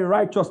God. My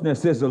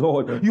righteousness, says the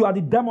Lord. You are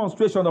the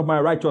demonstration of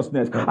my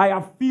righteousness. I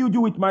have filled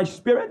you with my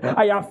spirit.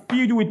 I have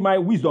filled you with my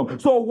wisdom.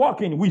 So walk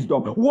in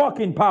wisdom,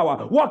 walk in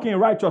power, walk in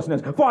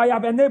righteousness. For I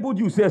have enabled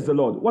you, says the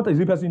Lord. What is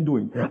the person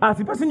doing? As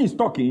the person is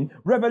talking,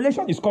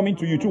 revelation is coming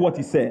to you through what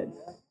he says.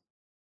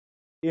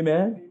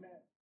 Amen.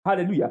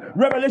 Hallelujah.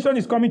 Revelation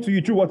is coming to you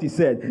through what he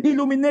said.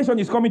 Illumination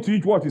is coming to you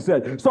through what he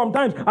said.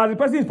 Sometimes, as the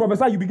person is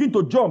prophesying, you begin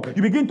to jump,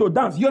 you begin to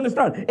dance. You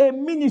understand? A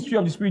ministry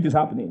of the Spirit is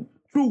happening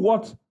through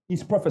what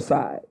is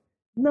prophesied.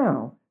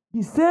 Now,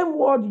 the same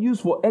word used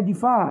for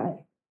edify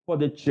for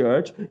the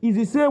church is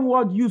the same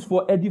word used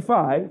for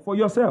edify for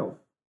yourself.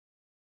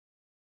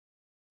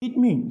 It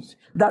means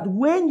that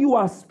when you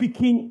are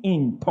speaking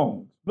in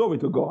tongues, glory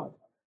to God,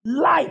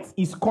 light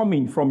is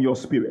coming from your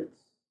spirit.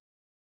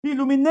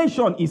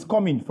 Illumination is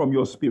coming from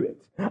your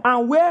spirit.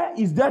 And where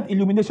is that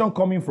illumination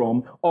coming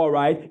from? All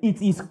right.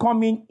 It is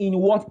coming in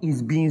what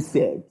is being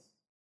said.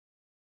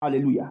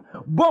 Hallelujah.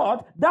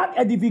 But that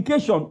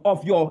edification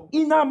of your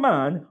inner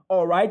man,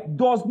 all right,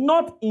 does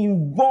not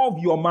involve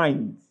your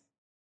mind.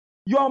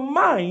 Your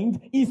mind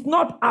is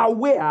not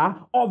aware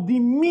of the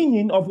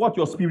meaning of what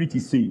your spirit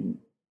is saying.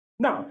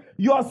 Now,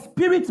 your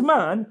spirit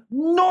man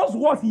knows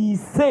what he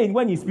is saying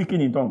when he's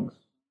speaking in tongues.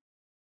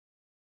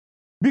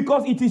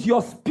 Because it is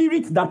your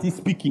spirit that is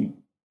speaking.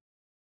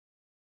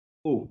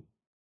 Oh,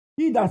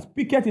 he that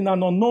speaketh in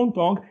an unknown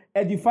tongue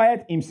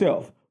edifieth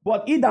himself.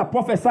 But he that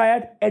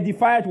prophesieth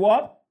edifieth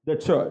what? The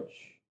church.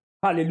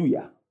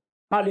 Hallelujah.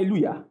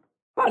 Hallelujah.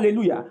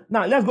 Hallelujah.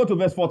 Now, let's go to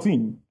verse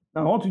 14.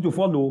 Now, I want you to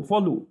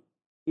follow.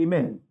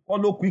 Amen.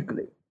 Follow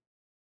quickly.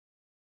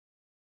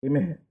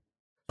 Amen.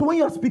 So when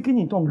you're speaking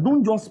in tongues,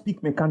 don't just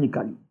speak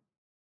mechanically.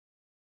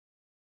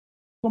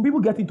 Some people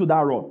get into that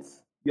rut.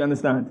 You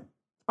understand?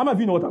 How many of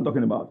you know what I'm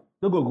talking about?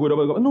 Don't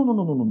go.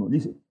 No.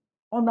 Listen.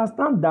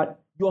 Understand that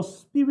your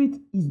spirit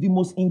is the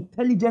most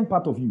intelligent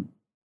part of you.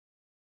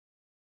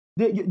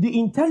 The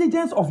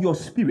intelligence of your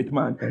spirit,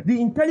 man.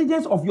 The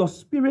intelligence of your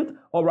spirit,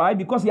 all right,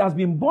 because he has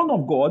been born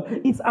of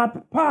God, is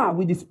at par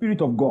with the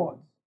Spirit of God.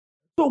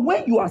 So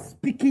when you are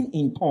speaking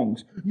in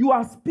tongues, you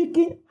are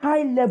speaking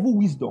high-level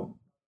wisdom.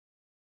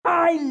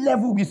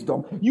 High-level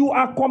wisdom. You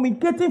are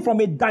communicating from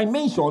a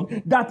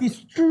dimension that is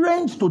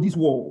strange to this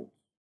world.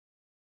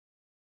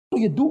 What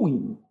are you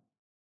doing?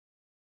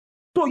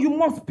 So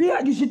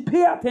you should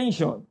pay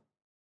attention.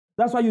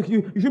 That's why you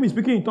should be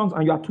speaking in tongues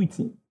and you are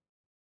tweeting.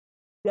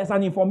 There's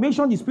an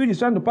information the Spirit is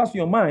trying to pass to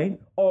your mind,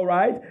 all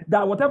right,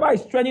 that whatever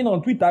is trending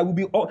on Twitter will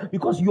be,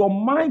 because your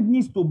mind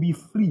needs to be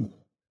free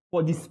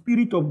for the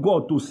Spirit of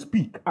God to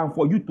speak and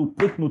for you to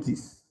take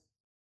notice.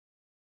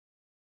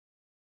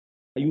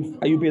 Are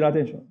you paying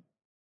attention?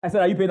 I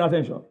said, are you paying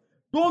attention?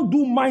 Don't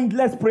do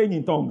mindless praying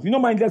in tongues. You know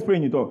mindless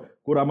praying in tongues?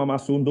 You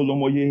understand?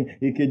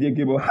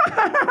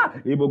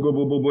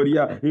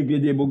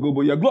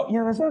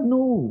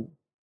 No.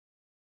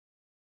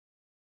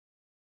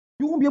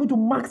 You won't be able to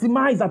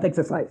maximize that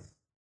exercise.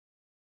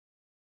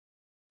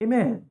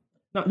 Amen.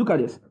 Now, look at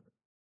this.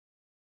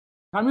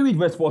 Can we read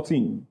verse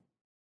 14?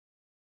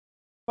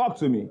 Talk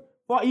to me.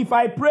 For if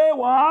I pray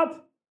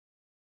what?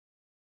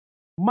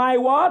 My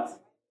what?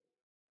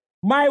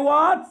 My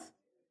what?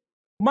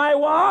 My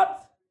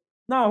what?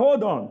 Now,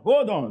 hold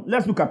on.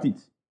 Let's look at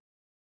it.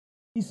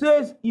 He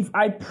says, if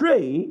I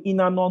pray in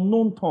an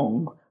unknown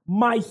tongue,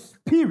 my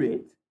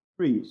spirit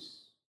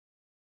prays.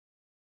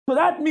 So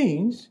that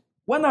means,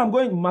 when I'm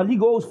going,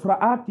 maligos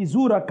fraati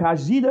zura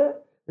kajide,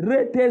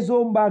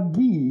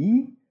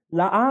 retezombagi,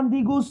 la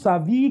andigo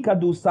savi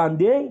kado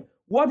sande,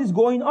 what is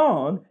going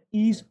on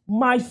is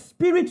my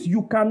spirit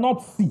you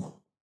cannot see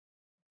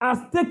has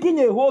taken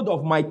a hold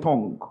of my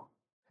tongue.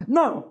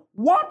 Now,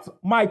 what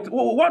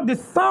the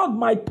sound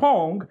my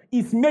tongue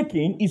is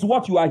making is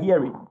what you are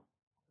hearing.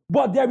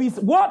 But there is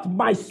what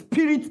my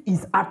spirit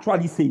is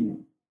actually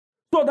saying.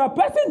 So the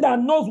person that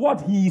knows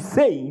what he is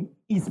saying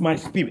is my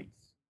spirit.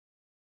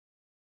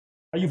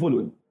 Are you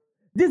following?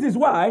 This is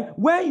why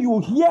when you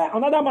hear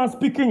another man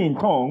speaking in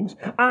tongues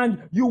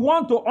and you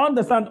want to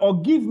understand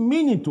or give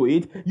meaning to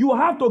it, you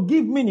have to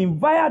give meaning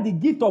via the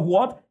gift of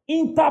what?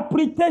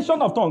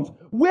 Interpretation of tongues.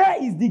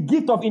 Where is the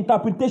gift of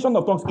interpretation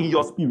of tongues? In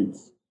your spirit.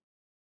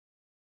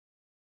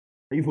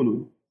 Are you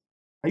following?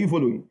 Are you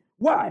following?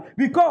 Why?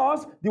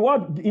 Because the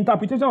word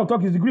interpretation of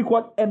tongues is the Greek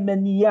word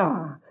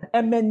emenia.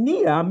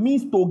 Emenia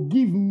means to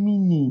give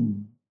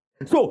meaning.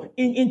 So,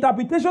 in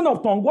interpretation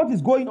of tongue, what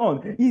is going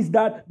on is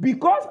that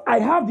because I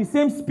have the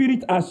same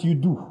spirit as you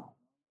do,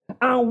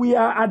 and we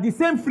are at the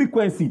same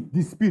frequency,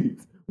 the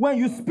spirit, when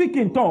you speak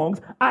in tongues,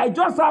 I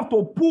just have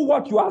to pull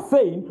what you are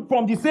saying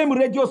from the same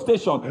radio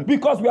station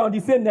because we are on the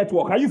same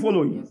network. Are you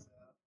following?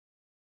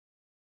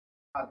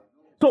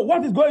 So,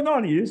 what is going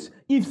on is,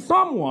 if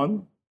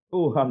someone,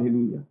 oh,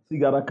 hallelujah, I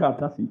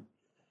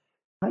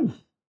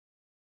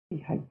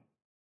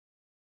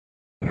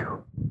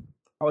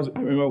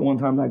remember one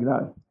time like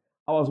that.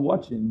 I was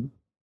watching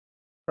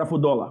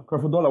Creflo Dollar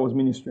was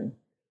ministering.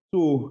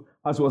 So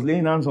as he was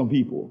laying hands on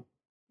people,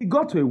 he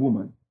got to a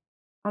woman.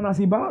 And as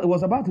he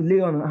was about to lay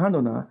a hand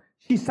on her,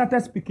 she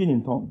started speaking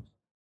in tongues.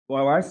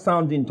 Or I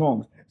sound in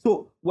tongues.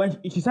 So when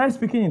she started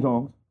speaking in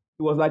tongues,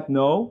 he was like,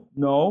 no.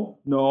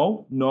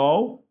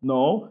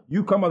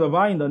 You come out of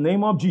her in the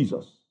name of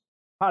Jesus.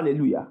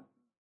 Hallelujah.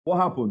 What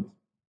happened?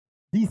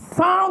 The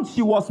sound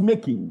she was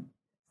making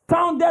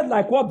sounded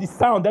like what the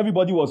sound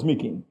everybody was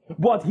making.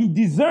 But he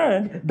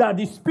discerned that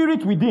the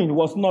spirit within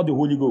was not the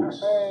Holy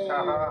Ghost.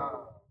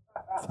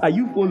 Are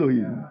you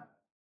following?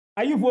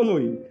 Are you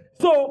following?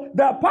 So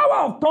the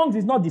power of tongues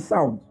is not the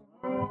sound.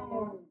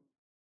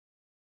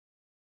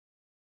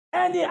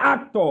 Any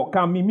actor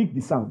can mimic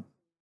the sound.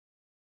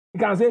 You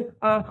can say,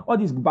 all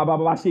this baba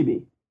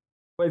shebe.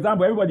 For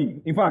example, everybody,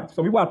 in fact,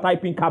 some people are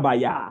typing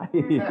kabaya.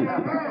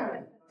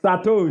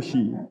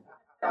 Satoshi.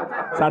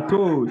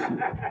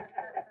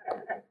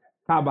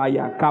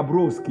 Kabaya,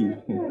 Kabroski.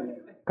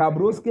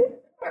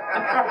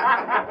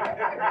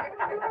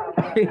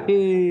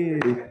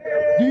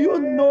 Do you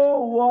know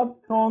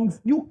what tongues?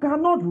 You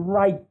cannot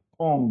write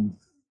tongues.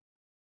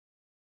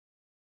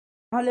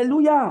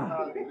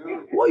 Hallelujah.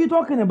 What are you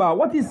talking about?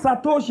 What is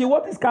Satoshi?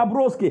 What is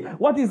Kabroski?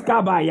 What is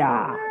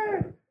Kabaya?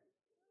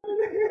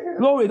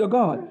 Glory to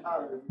God.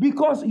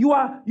 Because you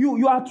are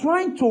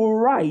trying to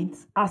write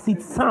as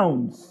it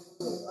sounds.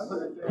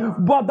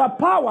 But the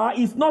power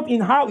is not in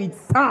how it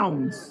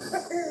sounds.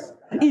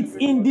 It's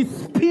in the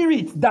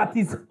spirit that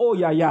is,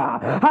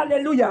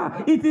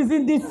 hallelujah. It is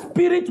in the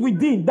spirit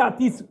within that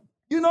is,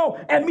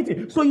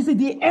 emitting. So you see,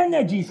 the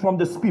energy is from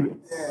the spirit.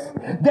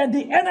 Then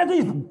the energy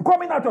is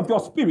coming out of your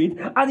spirit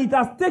and it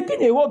has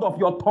taken a hold of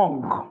your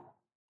tongue.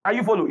 Are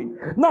you following?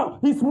 Now,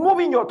 he's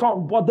moving your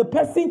tongue, but the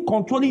person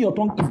controlling your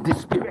tongue is the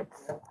spirit.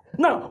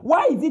 Now,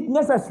 why is it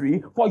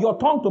necessary for your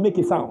tongue to make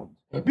a sound?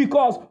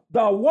 Because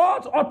the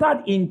words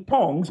uttered in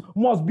tongues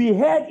must be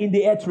heard in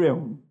the earth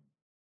realm.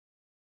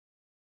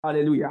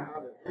 Hallelujah.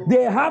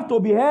 They have to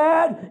be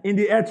heard in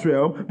the earth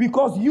realm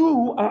because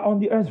you are on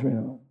the earth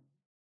realm.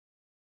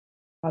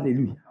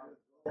 Hallelujah.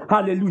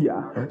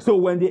 Hallelujah. So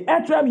when the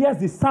earth realm hears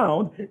the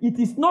sound, it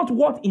is not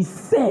what is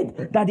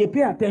said that they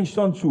pay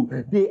attention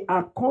to. They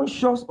are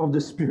conscious of the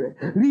spirit.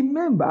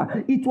 Remember,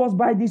 it was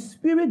by the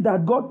spirit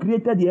that God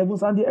created the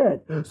heavens and the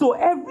earth. So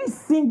every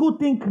single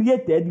thing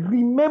created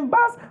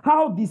remembers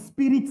how the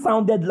spirit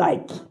sounded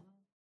like.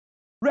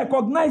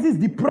 Recognizes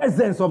the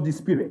presence of the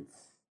spirit.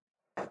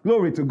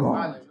 Glory to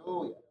God.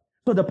 Hallelujah.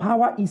 So the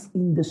power is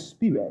in the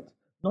spirit,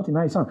 not in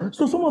how it sounds.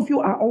 So some of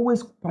you are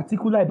always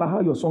particular about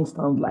how your songs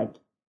sound like.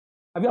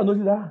 Have you ever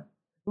noticed that?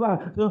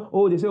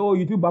 Oh, they say, oh,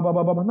 you do ba ba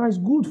ba ba. Now it's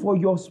good for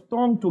your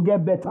tongue to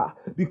get better,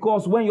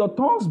 because when your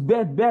tongues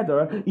get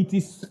better, it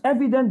is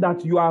evident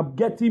that you are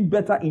getting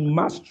better in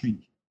mastery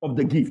of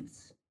the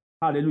gifts.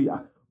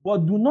 Hallelujah.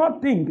 But do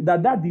not think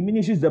that that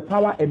diminishes the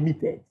power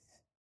emitted.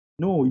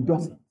 No, it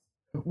doesn't.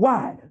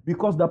 Why?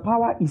 Because the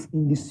power is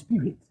in the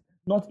spirit,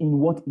 not in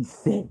what is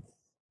said.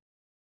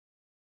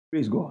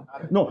 Praise God.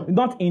 No,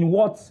 not in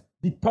what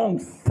the tongue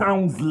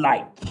sounds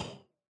like.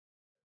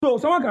 So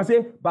someone can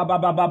say ba ba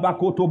ba ba ba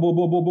koto bo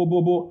bo bo bo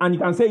bo bo, and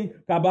you can say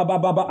ka ba ba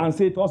ba ba and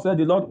say thus said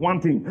the Lord one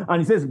thing, and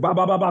he says ba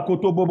ba ba ba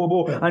koto bo bo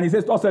bo, and he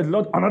says thus said the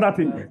Lord another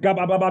thing, ga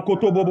ba ba ba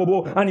koto bo bo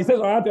bo, and he says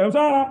another thing.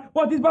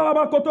 What is ba ba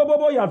ba koto bo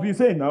bo? He has been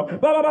saying now ba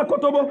ba ba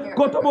koto bo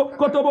koto bo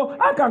koto bo.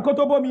 How can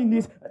koto bo mean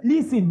this?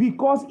 Listen,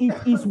 because it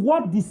is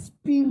what the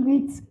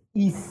Spirit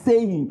is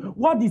saying,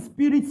 what the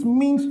Spirit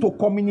means to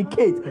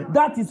communicate.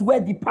 That is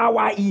where the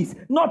power is,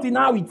 not in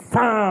how it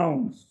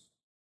sounds.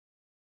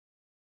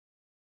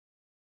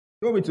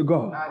 Glory to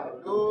God.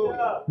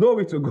 Hallelujah.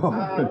 Glory to God.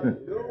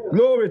 Hallelujah.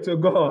 Glory to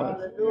God.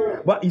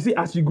 Hallelujah. But you see,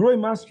 as you grow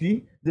in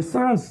mastery, the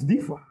sounds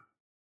differ.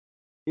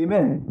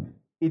 Amen.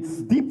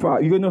 It's deeper,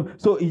 you know.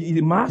 So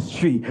it's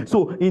mastery.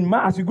 So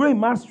as you grow in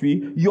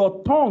mastery,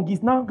 your tongue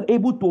is now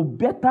able to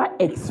better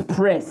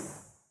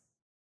express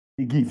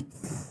the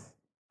gifts.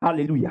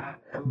 Hallelujah.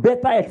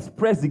 Better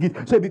express the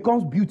gift. So it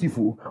becomes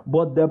beautiful.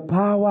 But the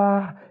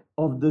power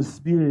of the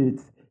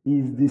Spirit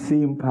is the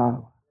same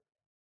power.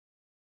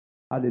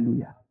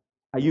 Hallelujah.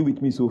 Are you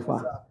with me so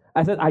far?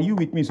 I said, are you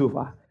with me so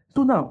far?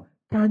 So now,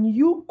 can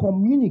you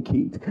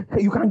communicate?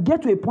 You can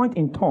get to a point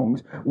in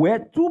tongues where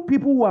two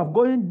people who have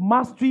gotten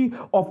mastery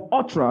of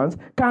utterance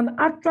can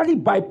actually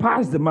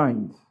bypass the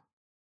mind.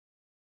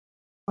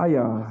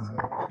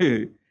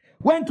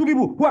 When two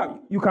people,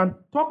 you can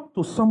talk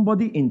to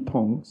somebody in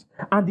tongues,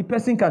 and the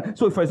person can,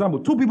 so for example,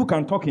 two people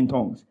can talk in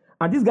tongues,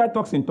 and this guy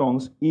talks in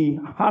tongues, he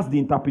has the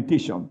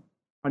interpretation.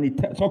 And he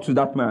talks to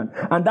that man.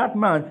 And that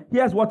man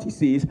hears what he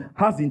says,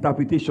 has the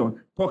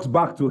interpretation, talks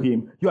back to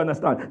him. You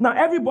understand? Now,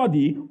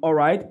 everybody, all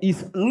right,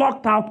 is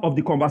locked out of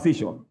the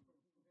conversation.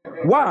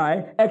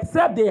 Why?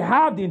 Except they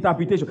have the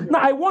interpretation. Now,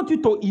 I want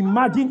you to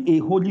imagine a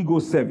Holy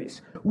Ghost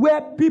service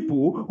where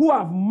people who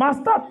have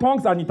mastered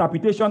tongues and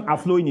interpretation are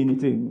flowing in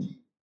it.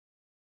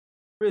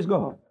 Praise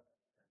God.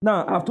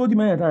 Now, I've told you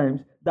many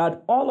times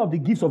that all of the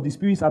gifts of the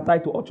Spirit are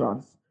tied to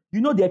utterance.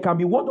 You know, there can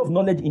be word of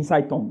knowledge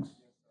inside tongues.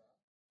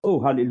 Oh,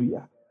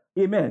 hallelujah.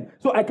 Amen.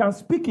 So I can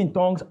speak in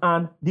tongues,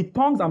 and the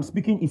tongues I'm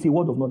speaking is a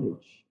word of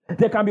knowledge.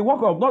 There can be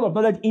word of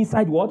knowledge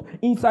inside what?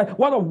 Inside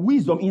word of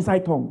wisdom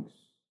inside tongues.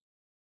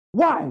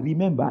 Why?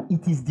 Remember,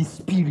 it is the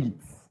Spirit.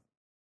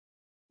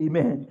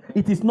 Amen.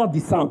 It is not the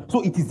sound.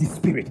 So it is the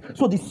Spirit.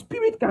 So the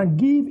Spirit can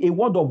give a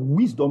word of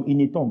wisdom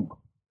in a tongue.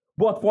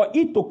 But for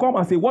it to come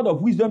as a word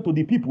of wisdom to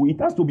the people,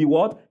 it has to be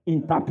what?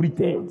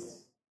 Interpreted.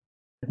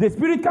 The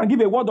Spirit can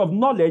give a word of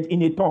knowledge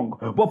in a tongue,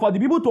 but for the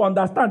people to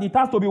understand, it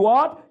has to be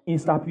what?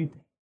 Interpreted.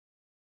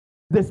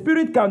 The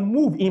Spirit can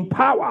move in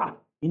power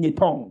in a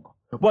tongue,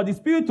 but the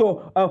Spirit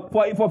for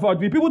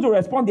the people to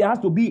respond, there has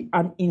to be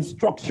an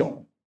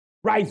instruction.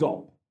 Rise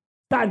up,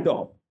 stand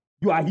up,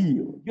 you are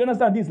healed. You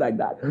understand things like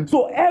that?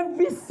 So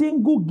every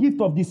single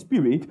gift of the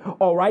Spirit,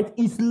 all right,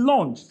 is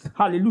launched.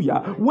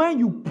 Hallelujah. When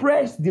you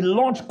press the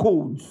launch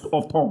codes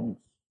of tongues.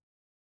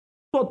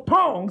 So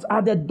tongues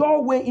are the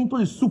doorway into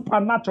the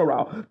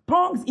supernatural.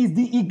 Tongues is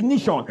the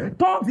ignition.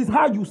 Tongues is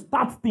how you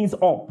start things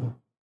up.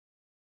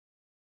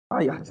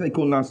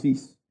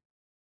 Sekonasis,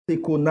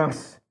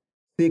 sekonas,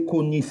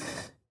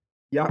 sekonis,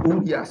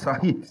 yahudia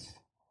sahit,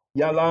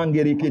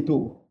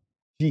 yalangeriketo,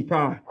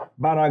 jipa,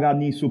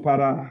 baragani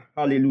supara.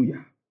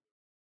 Hallelujah.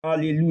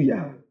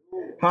 Hallelujah.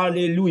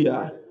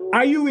 Hallelujah.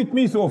 Are you with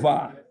me so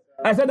far?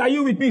 I said, are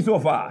you with me so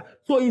far?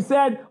 So he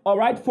said, all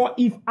right, for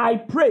if I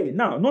pray.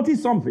 Now,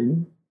 notice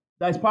something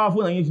that is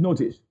powerful and you need to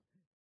notice.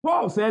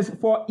 Paul says,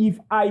 for if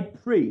I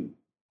pray.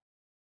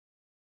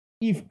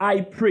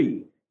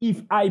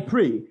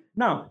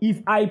 Now,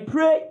 if I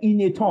pray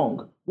in a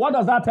tongue, what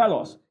does that tell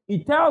us?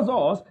 It tells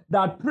us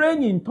that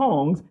praying in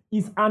tongues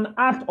is an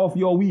act of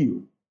your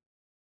will.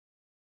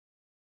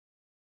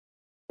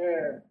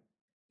 Yeah.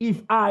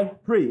 If I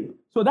pray.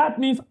 So that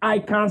means I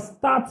can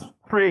start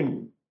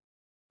praying.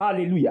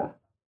 Hallelujah.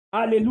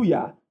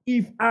 Hallelujah.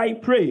 If I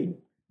pray.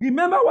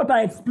 Remember what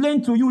I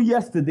explained to you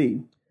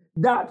yesterday,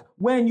 that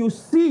when you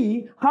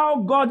see how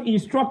God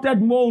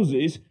instructed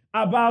Moses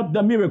about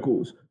the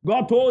miracles,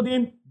 God told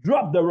him,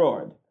 drop the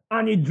rod,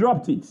 and he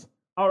dropped it.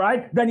 All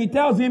right? Then he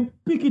tells him,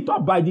 pick it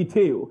up by the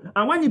tail.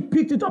 And when he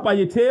picked it up by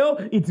the tail,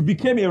 it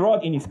became a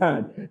rod in his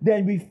hand.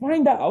 Then we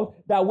find out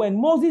that when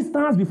Moses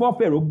stands before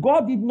Pharaoh,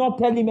 God did not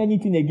tell him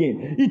anything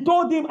again. He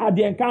told him at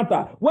the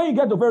encounter, when you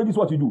get to Pharaoh, this is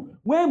what you do.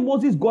 When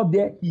Moses got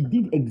there, he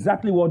did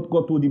exactly what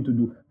God told him to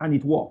do, and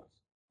it worked.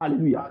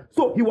 Hallelujah.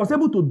 So he was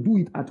able to do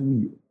it at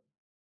will.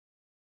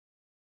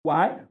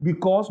 Why?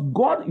 Because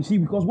God, you see,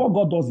 because what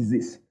God does is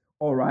this.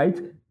 All right?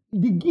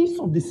 the gifts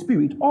of the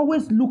Spirit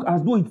always look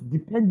as though it's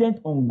dependent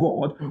on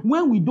God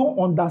when we don't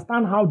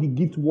understand how the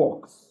gift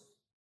works.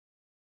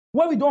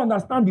 When we don't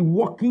understand the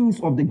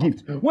workings of the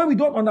gift, when we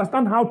don't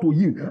understand how to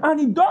yield. And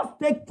it does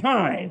take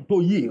time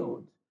to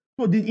yield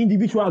to the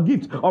individual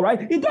gift, all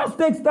right? It just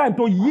takes time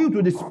to yield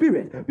to the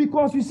Spirit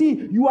because you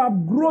see, you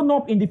have grown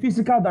up in the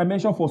physical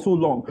dimension for so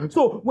long.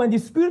 So when the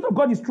Spirit of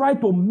God is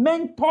trying to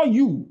mentor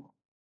you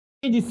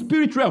in the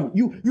spirit realm,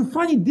 you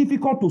find it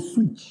difficult to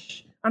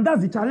switch. And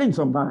that's the challenge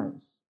sometimes.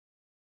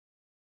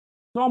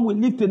 Some will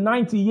live to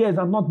 90 years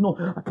and not know.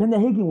 Kenneth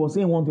Hagin was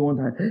saying one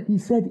time. He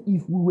said,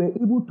 if we were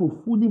able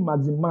to fully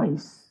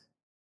maximize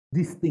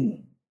this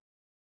thing.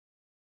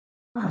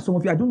 Some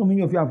of you, I don't know,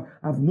 many of you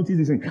have noticed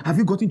this thing. Have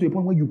you gotten to a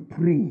point where you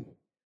pray?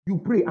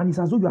 You pray, and it's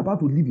as though you're about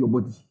to leave your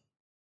body.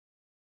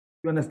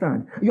 You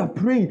understand? You are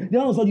praying. Then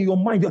all of a sudden, your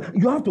mind,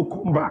 you have to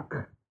come back.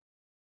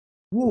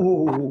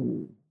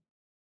 Whoa.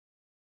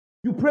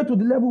 You pray to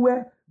the level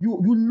where you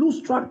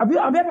lose track. Have you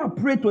ever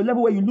prayed to a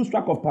level where you lose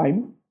track of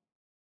time?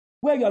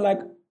 Where you're like,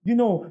 you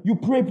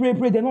pray,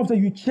 then all of a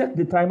sudden you check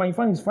the time and you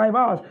find it's 5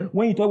 hours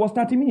when you thought it was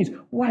 30 minutes.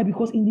 Why?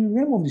 Because in the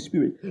realm of the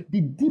Spirit,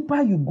 the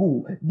deeper you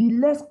go, the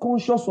less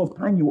conscious of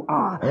time you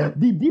are.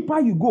 The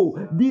deeper you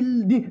go,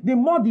 the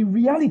more the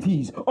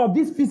realities of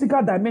this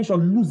physical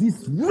dimension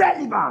loses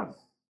relevance.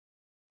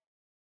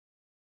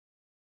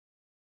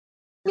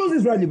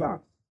 Loses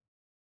relevance.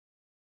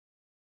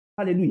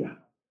 Hallelujah.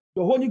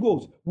 The Holy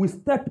Ghost will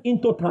step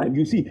into time.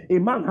 You see, a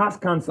man has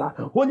cancer.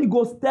 Holy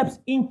Ghost steps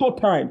into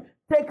time,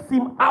 takes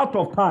him out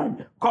of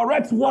time,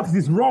 corrects what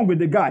is wrong with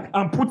the guy,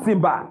 and puts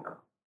him back.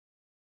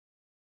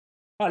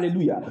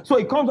 Hallelujah. So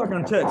he comes back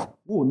and checks.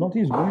 Oh,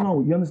 nothing is going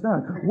on. You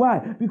understand? Why?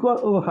 Because,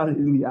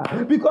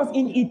 hallelujah. Because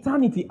in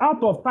eternity,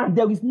 out of time,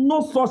 there is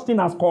no such thing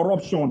as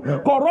corruption.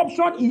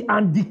 Corruption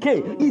and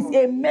decay is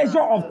a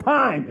measure of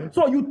time.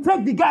 So you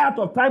take the guy out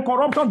of time,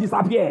 corruption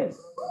disappears.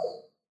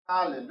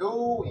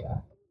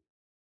 Hallelujah.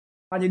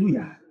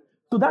 Hallelujah.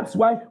 So that's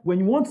why when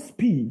you want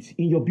speed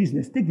in your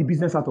business, take the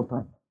business out of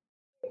time.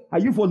 Are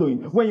you following?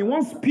 When you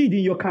want speed in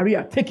your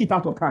career, take it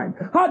out of time.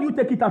 How do you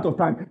take it out of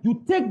time?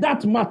 You take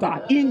that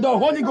matter in the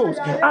Holy Ghost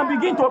and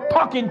begin to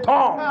talk in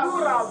tongues.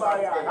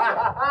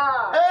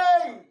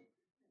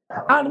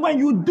 And when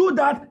you do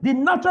that, the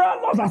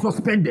natural laws are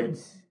suspended.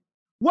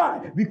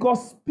 Why?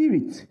 Because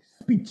spirit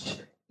speech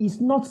is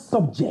not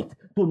subject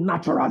to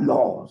natural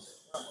laws.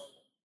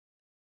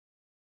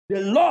 The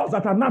laws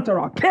that are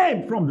natural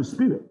came from the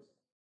Spirit.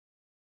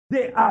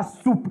 They are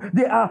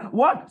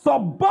what?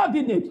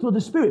 Subordinate to the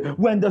Spirit.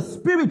 When the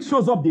Spirit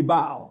shows up, they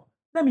bow.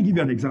 Let me give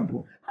you an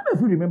example. How many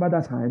of you remember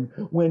that time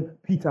when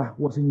Peter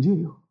was in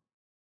jail?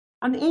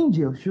 An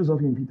angel shows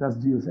up in Peter's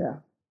jail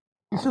cell.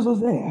 He shows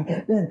us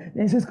there. Then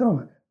he says,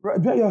 come,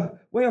 wear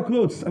your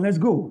clothes and let's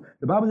go.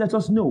 The Bible lets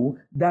us know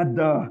that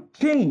the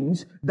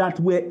chains that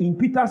were in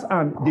Peter's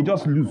hand, they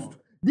just loosed.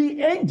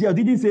 The angel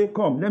didn't say,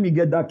 come, let me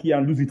get that key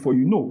and lose it for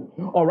you. No.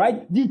 All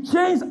right? The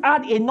chains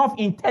had enough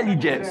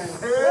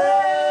intelligence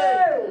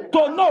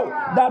to know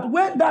that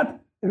when that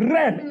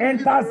realm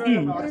enters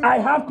in, I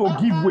have to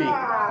give way.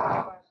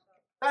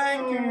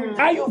 Thank you.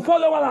 Are you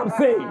following what I'm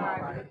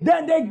saying?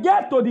 Then they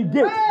get to the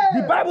gate.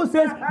 The Bible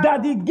says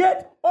that the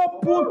gate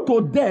opened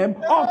to them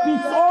of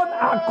its own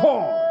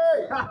accord.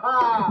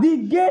 The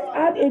gate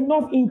had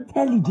enough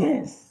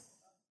intelligence.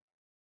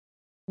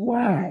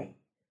 Why?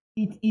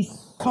 It is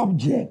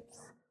subject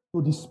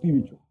to the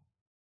spiritual.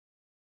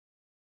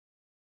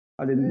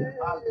 Hallelujah.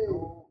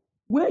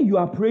 When you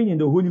are praying in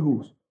the Holy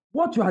Ghost,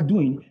 what you are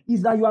doing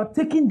is that you are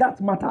taking that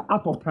matter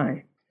out of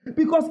time.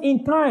 Because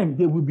in time,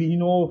 there will be,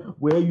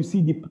 where you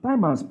see the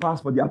time has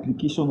passed for the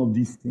application of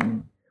this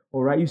thing.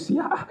 All right, you see,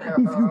 if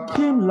you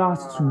came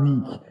last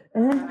week,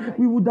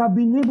 we would have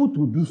been able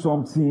to do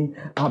something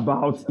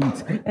about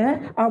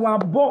it. Our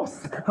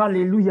boss,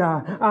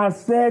 hallelujah,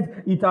 has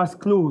said it has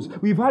closed.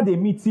 We've had a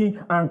meeting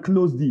and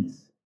closed it.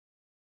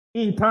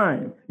 In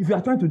time, if you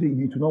are trying to do it,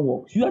 it will not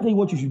work. So I tell you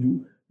what you should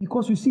do.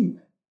 Because you see,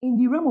 in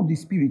the realm of the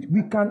spirit,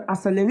 we can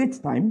accelerate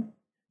time,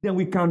 then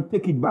we can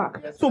take it back.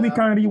 Yes, so we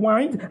can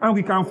rewind and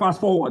we can fast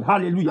forward.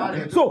 Hallelujah.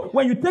 Hallelujah. So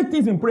when you take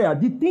things in prayer,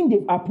 the thing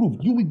they've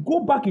approved, you will go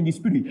back in the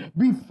spirit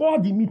before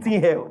the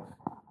meeting held.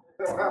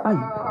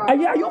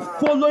 Are you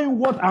following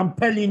what I'm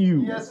telling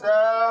you? Yes,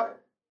 sir.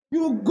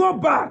 You go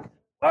back.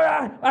 All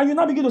right, and you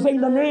now begin to say,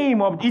 in the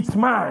name of, it's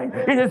mine.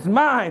 It is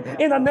mine.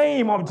 In the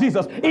name of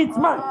Jesus, it's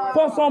mine.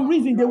 For some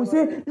reason, they will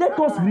say, let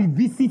us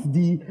revisit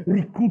the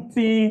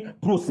recruiting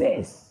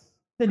process.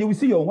 Then they will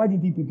say, why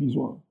didn't you pick this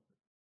one?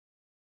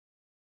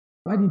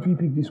 Why didn't we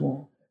pick this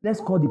one?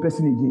 Let's call the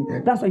person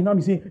again. That's why you now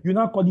be saying, you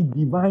now call it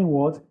divine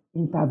what?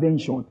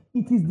 Intervention.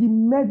 It is the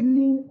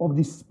meddling of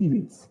the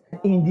spirits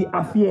in the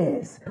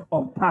affairs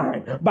of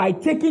time by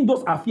taking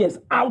those affairs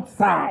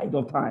outside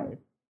of time.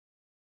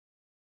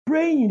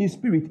 Praying in the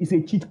spirit is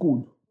a cheat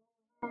code.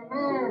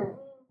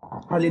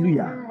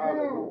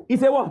 Hallelujah.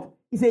 It's a what?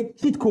 It's a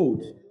cheat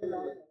code.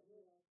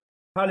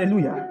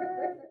 Hallelujah.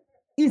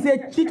 It's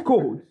a cheat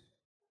code.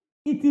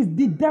 It is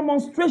the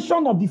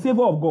demonstration of the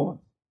favor of God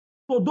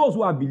to those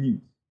who have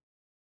believed.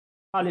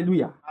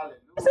 Hallelujah. Hallelujah.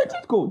 It's a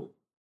cheat code.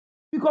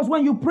 Because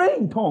when you pray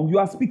in tongues, you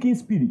are speaking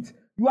spirit.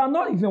 You are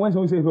not, when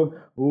someone says,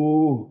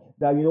 oh,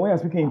 that when you're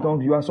speaking in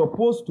tongues, you are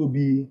supposed to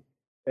be,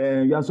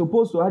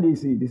 how do they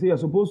say? They say you're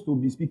supposed to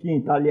be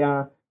speaking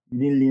Italian, you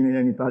didn't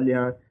learn Italian,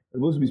 you're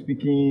supposed to be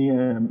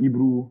speaking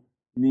Hebrew,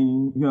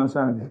 you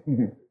understand?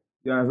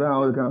 You understand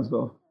all the kind of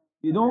stuff.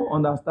 You don't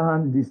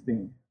understand this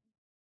thing.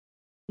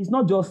 It's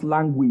not just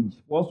language,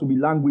 for us to be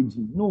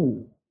languaging.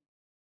 No.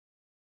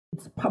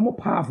 It's more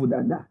powerful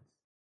than that.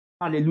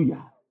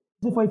 Hallelujah.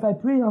 So if I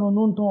pray in an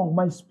unknown tongue,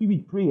 my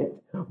spirit prayeth,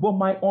 but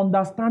my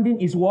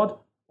understanding is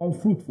what?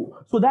 Unfruitful.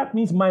 So that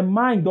means my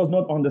mind does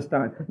not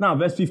understand. Now,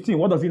 verse 15,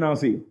 what does it now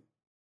say?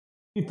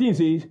 15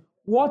 says,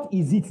 what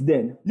is it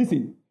then?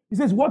 Listen. It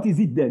says, what is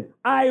it then?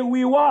 I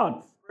will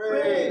what?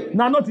 Pray.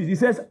 Now notice, it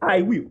says,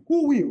 I will.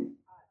 Who will?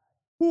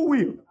 Who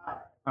will?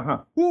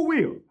 Who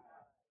will?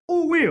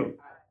 Who will?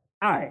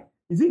 I.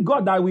 Is it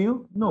God that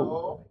will?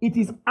 No. It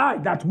is I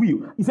that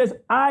will. It says,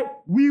 I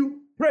will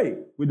pray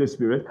with the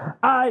Spirit.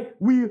 I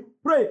will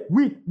pray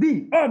with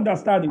the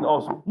understanding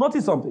also.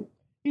 Notice something.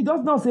 It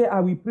does not say,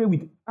 I will pray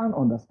with an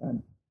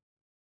understanding.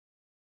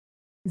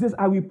 It says,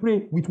 I will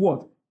pray with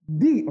what?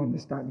 The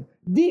understanding.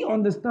 The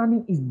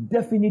understanding is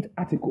definite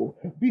article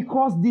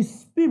because the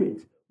Spirit,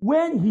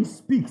 when He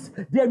speaks,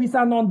 there is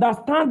an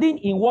understanding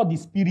in what the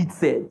Spirit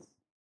says.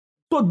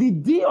 So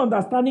the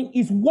understanding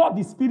is what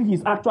the Spirit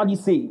is actually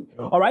saying.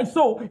 All right.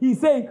 So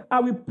He's saying, I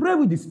will pray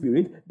with the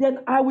Spirit. Then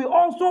I will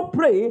also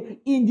pray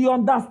in the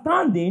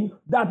understanding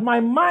that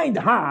my mind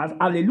has,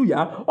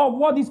 hallelujah, of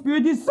what the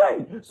Spirit is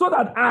saying. So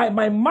that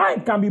my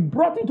mind can be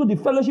brought into the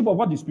fellowship of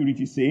what the Spirit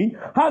is saying.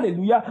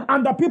 Hallelujah.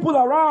 And the people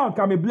around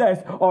can be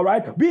blessed. All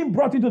right. Being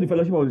brought into the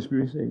fellowship of what the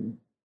Spirit is saying.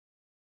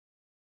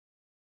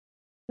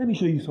 Let me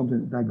show you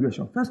something.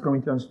 Digression. 1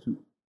 Corinthians 2.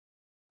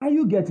 Are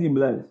you getting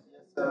blessed?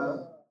 Yes,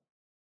 sir.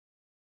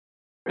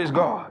 Praise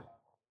God.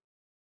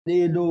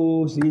 Hey,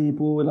 1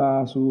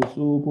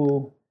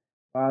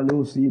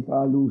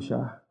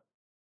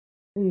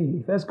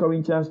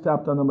 Corinthians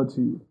chapter number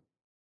 2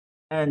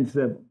 and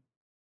 7.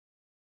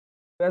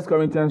 1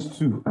 Corinthians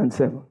 2 and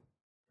 7.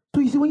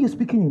 So you see, when you're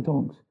speaking in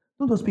tongues,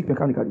 don't just speak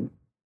mechanically.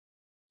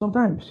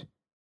 Sometimes,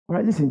 all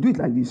right, listen, do it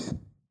like this.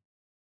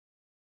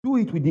 Do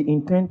it with the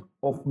intent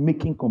of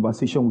making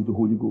conversation with the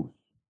Holy Ghost.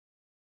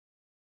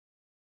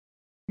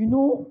 You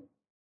know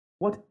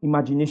what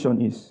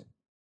imagination is?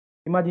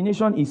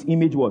 Imagination is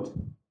image what?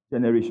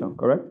 Generation,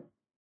 correct?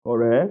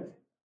 Correct.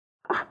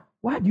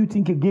 Why do you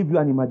think He gave you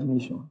an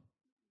imagination?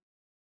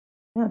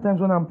 Many times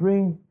when I'm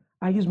praying,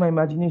 I use my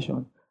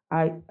imagination.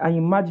 I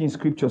imagine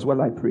scriptures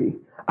while I pray.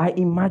 I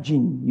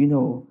imagine,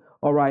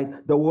 all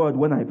right, the word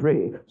when I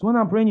pray. So when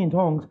I'm praying in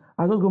tongues,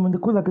 I just go,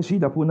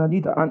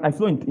 and I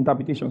flow in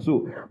interpretation.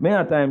 So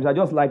many times I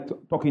just like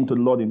talking to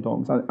the Lord in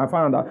tongues. And I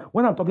find that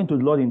when I'm talking to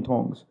the Lord in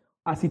tongues,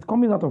 as it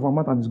comes out of my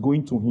mouth and is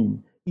going to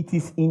Him, it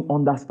is in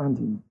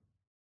understanding.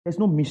 There's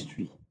no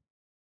mystery.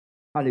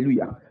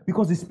 Hallelujah.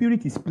 Because the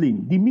Spirit is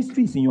plain. The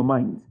mystery is in your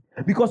mind.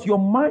 Because your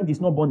mind is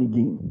not born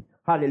again.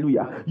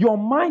 Hallelujah. Your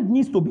mind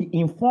needs to be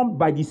informed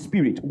by the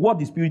Spirit, what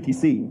the Spirit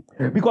is saying.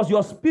 Because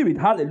your spirit,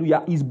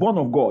 hallelujah, is born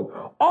of God.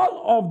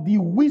 All of the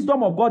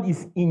wisdom of God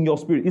is in your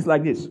spirit. It's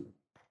like this.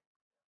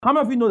 How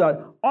many of you know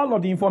that all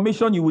of the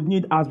information you would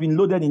need has been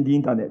loaded in the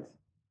internet?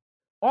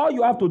 All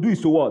you have to do is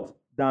to what?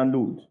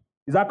 Download.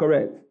 Is that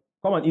correct?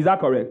 Come on, is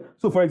that correct?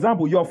 So for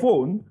example, your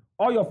phone,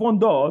 all your phone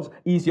does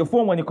is your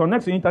phone, when it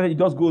connects to the internet, it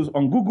just goes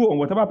on Google, on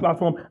whatever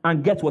platform,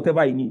 and gets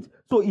whatever it needs.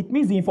 So it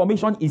means the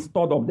information is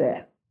stored up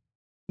there.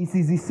 It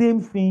is the same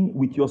thing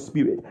with your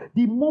spirit.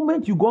 The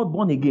moment you got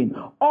born again,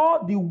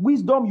 all the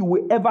wisdom you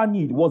will ever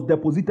need was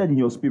deposited in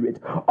your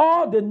spirit.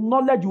 All the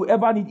knowledge you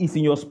ever need is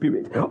in your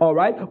spirit. All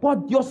right?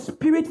 But your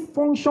spirit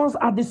functions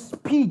at the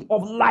speed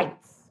of light.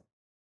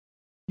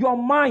 Your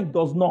mind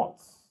does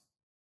not.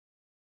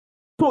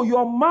 So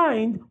your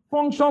mind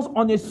functions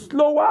on a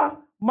slower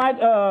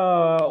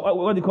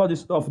what do you call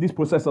this stuff? This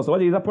processor. So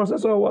what is a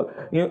processor? Or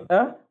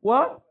what?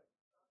 What?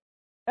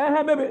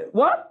 Maybe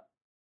what?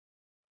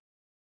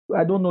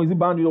 I don't know. Is it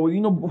boundary? Or you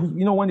know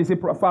when they say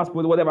fast,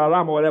 whatever,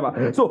 RAM or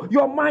whatever. So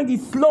your mind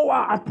is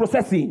slower at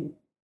processing.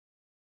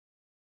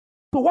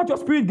 So what your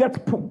spirit gets,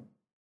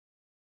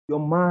 your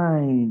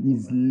mind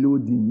is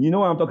loading. You know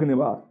what I'm talking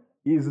about?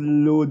 Is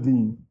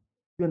loading.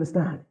 You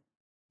understand?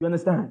 You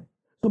understand?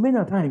 So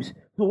many times,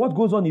 so what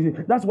goes on is,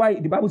 that's why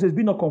the Bible says,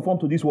 be not conformed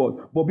to this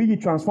world, but be ye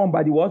transformed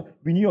by the what?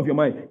 Renewal of your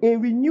mind. A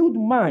renewed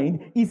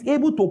mind is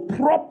able to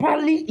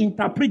properly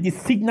interpret the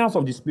signals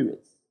of the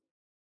Spirit.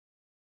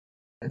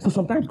 So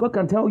sometimes God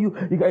can tell you,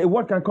 a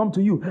word can come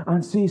to you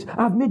and says,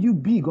 I've made you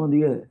big on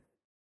the earth.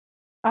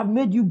 I've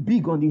made you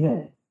big on the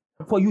earth.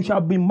 For you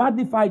shall be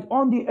magnified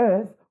on the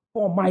earth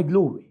for my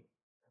glory.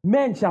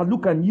 Men shall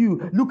look at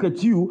you,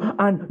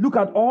 and look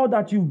at all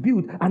that you've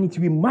built, and it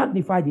will be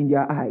magnified in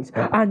their eyes.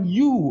 And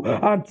you,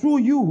 and through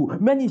you,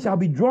 many shall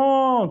be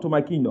drawn to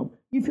my kingdom.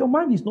 If your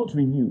mind is not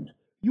renewed,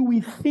 you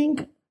will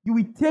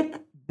take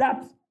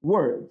that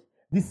word,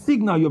 the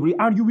signal you bring,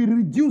 and you will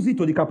reduce it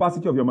to the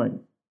capacity of your mind.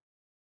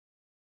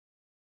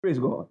 Praise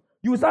God.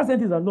 You will start saying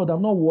things like, Lord,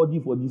 I'm not worthy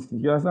for these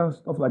things. You understand?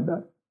 Stuff like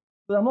that.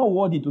 So I'm not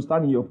worthy to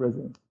stand in your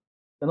presence.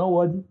 You're not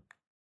worthy.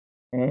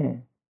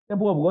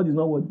 Temple of God is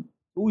not worthy.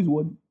 Who is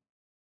worthy?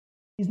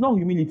 It's not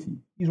humility.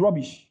 It's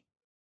rubbish.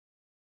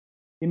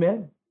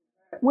 Amen.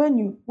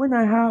 When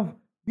I have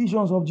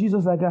visions of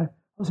Jesus like that,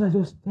 I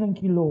just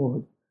thank you,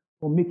 Lord,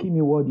 for making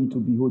me worthy to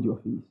behold your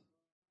face.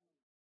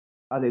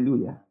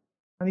 Hallelujah.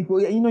 And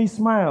he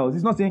smiles.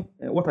 He's not saying,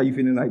 what are you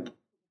feeling like?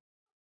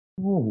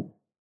 No.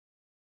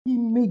 He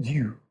made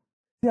you.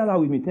 Say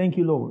aloud with me. Thank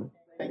you, Lord,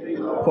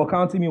 for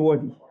counting me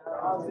worthy,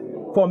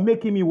 for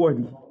making me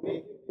worthy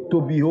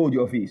to behold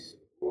your face.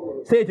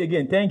 Say it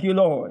again. Thank you,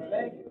 Lord,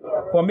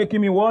 for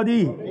making me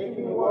worthy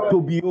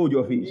to behold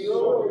your face.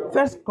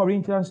 1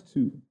 Corinthians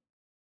 2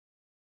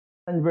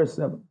 and verse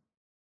 7.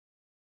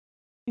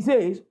 He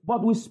says,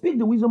 but we speak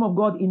the wisdom of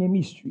God in a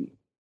mystery,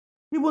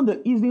 even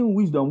the hidden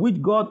wisdom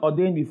which God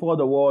ordained before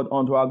the world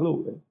unto our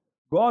glory.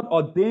 God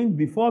ordained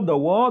before the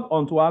world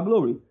unto our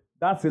glory.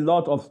 That's a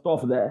lot of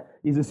stuff there.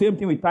 It's the same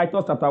thing with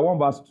Titus chapter 1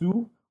 verse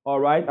 2, all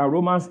right, and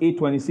Romans 8,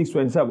 26,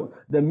 27.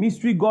 The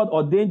mystery God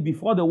ordained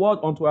before the world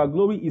unto our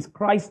glory is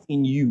Christ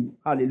in you.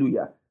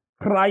 Hallelujah.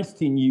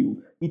 Christ in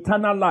you.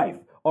 Eternal life,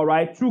 all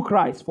right, through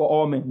Christ for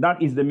all men.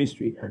 That is the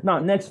mystery. Now,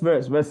 next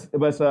verse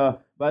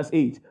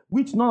 8.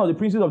 Which none of the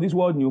princes of this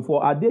world knew,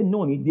 for had they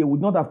known it, they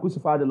would not have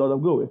crucified the Lord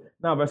of glory.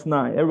 Now, verse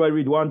 9. Everybody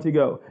read one to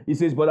go. It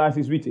says, but as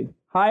is written,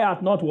 I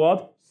hath not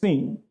what?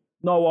 Seen.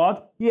 Nor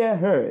what? Ear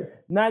heard.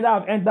 Neither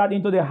have entered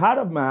into the heart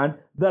of man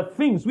the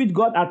things which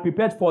God hath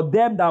prepared for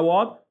them that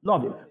what?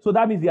 Love him. So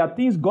that means there are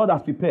things God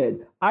has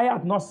prepared. I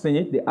have not seen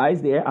it. The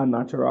eyes there are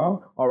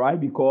natural. All right.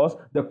 Because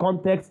the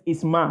context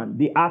is man.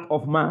 The art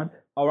of man.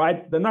 All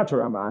right. The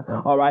natural man.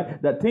 All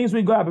right. The things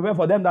which God hath prepared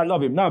for them that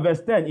love him. Now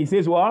verse 10. He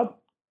says what?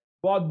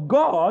 But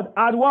God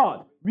had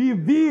what?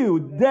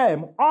 Revealed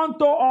them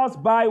unto us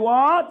by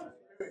what?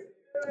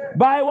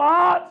 By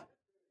what?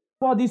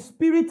 For the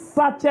Spirit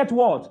searcheth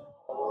what?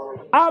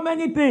 How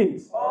many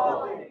things?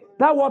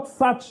 That word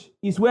search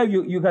is where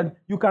you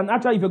can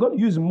actually, if you're going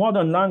to use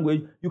modern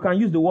language, you can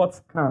use the word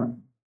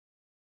scan.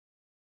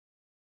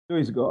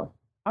 Praise God.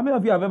 How many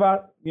of you have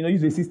ever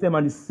used a system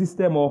and the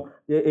system or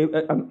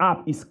an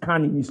app is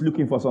scanning, is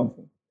looking for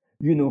something?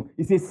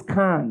 It says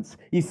scans.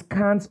 It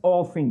scans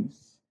all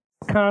things.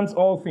 Scans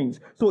all things.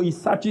 So it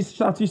searches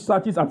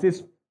and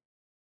says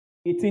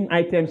 18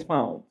 items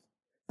found.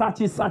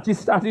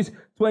 Searches,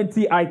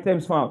 20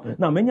 items found.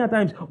 Now, many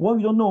times, what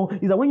we don't know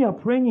is that when you are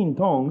praying in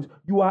tongues,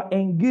 you are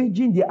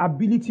engaging the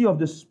ability of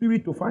the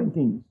Spirit to find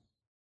things.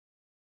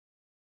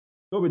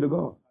 Glory to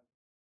God.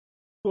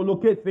 To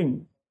locate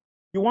things.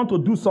 You want to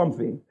do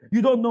something.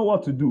 You don't know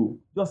what to do.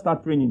 Just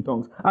start praying in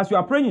tongues. As you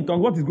are praying in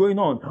tongues, what is going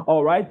on?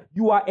 All right?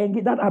 You are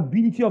engaging that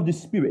ability of the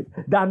Spirit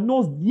that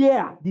knows,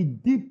 the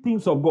deep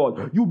things of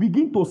God. You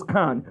begin to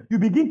scan. You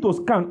begin to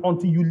scan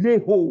until you lay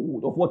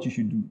hold of what you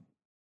should do.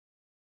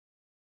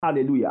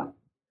 Hallelujah.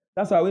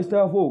 That's why I always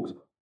tell folks,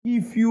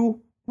 if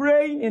you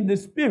pray in the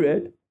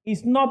Spirit,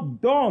 it's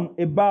not done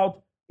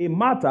about a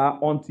matter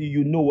until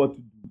you know what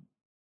to do.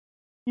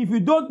 If you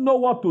don't know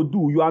what to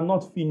do, you are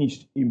not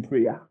finished in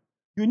prayer.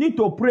 You need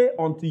to pray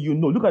until you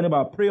know. Look at them,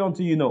 pray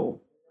until you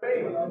know.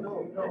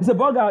 He said,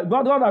 God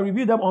has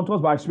revealed them unto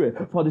us by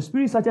Spirit. For the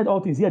Spirit searcheth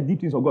all things, yet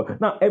deep things of God.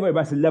 Now, everybody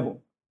verse 11.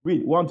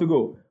 Read, 1 to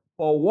go.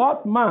 For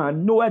what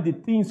man knoweth the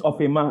things of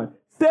a man,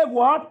 save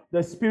what?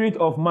 The Spirit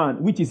of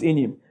man, which is in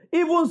him.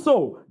 Even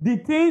so, the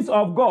things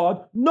of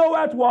God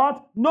knoweth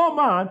what? No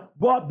man,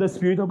 but the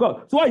Spirit of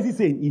God. So what is he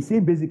saying? He's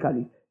saying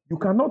basically, you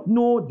cannot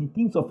know the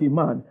things of a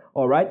man,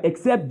 all right,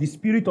 except the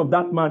spirit of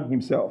that man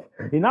himself.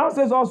 He now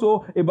says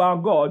also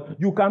about God,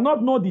 you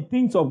cannot know the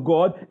things of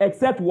God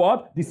except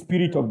what? The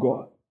Spirit of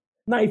God.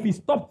 Now, if he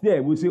stops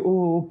there, we'll say,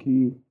 oh,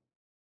 okay.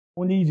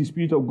 Only the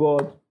Spirit of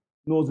God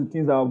knows the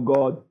things of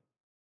God.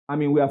 I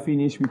mean, we are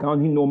finished. We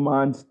can't know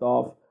man's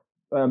stuff.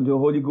 The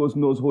Holy Ghost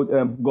knows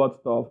God's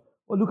stuff.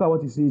 But look at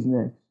what he says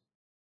next.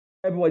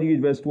 Everybody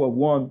read verse 12.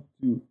 1,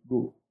 2,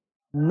 go.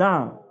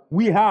 Now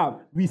we have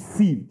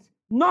received.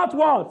 Not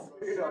what?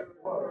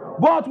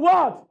 But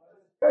what?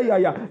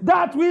 Yeah.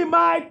 That we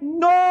might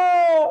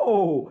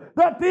know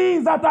the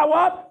things that are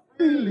what?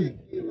 Hey,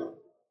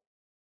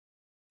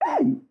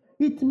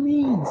 it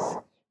means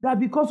that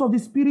because of the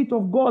Spirit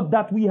of God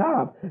that we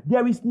have,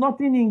 there is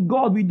nothing in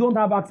God we don't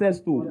have access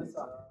to.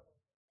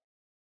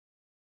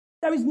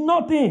 There is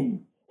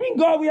nothing. In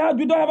God we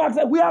don't have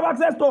access. We have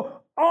access to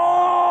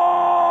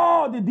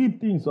all the deep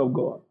things of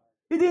God.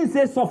 He didn't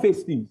say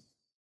surface things.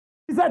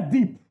 He said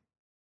deep.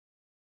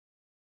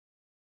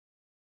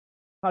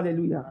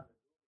 Hallelujah.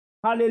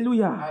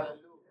 Hallelujah.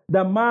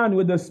 The man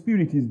with the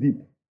Spirit is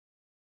deep.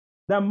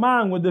 The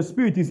man with the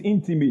Spirit is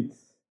intimate.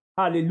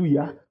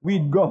 Hallelujah.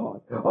 With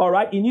God. All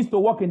right. He needs to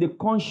walk in the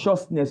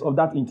consciousness of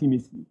that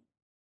intimacy.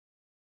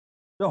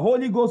 The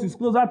Holy Ghost is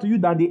closer to you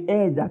than the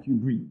air that you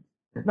breathe.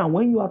 Now,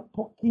 when you are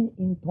talking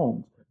in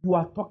tongues, you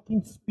are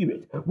talking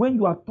spirit. When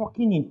you are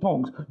talking in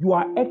tongues, you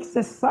are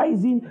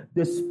exercising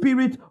the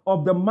spirit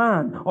of the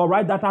man, all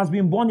right, that has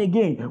been born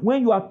again.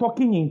 When you are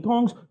talking in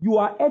tongues, you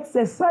are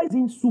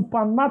exercising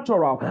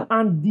supernatural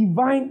and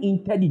divine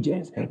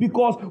intelligence.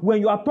 Because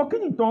when you are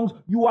talking in tongues,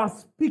 you are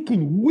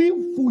speaking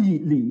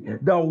willfully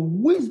the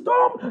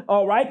wisdom,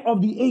 all right,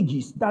 of the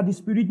ages that the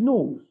spirit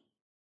knows.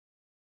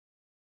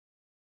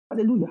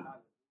 Hallelujah.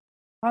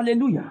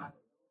 Hallelujah.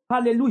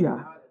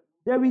 Hallelujah.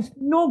 There is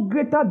no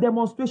greater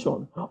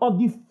demonstration of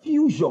the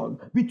fusion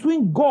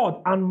between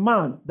God and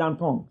man than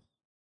tongues.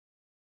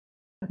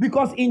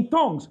 Because in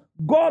tongues,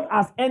 God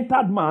has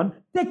entered man,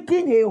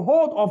 taking a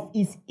hold of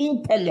his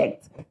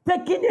intellect,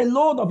 taking a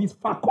load of his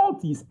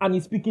faculties, and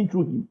is speaking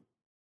through him.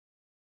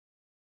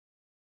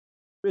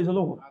 Praise the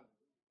Lord.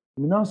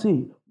 We now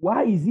say,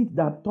 why is it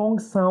that tongue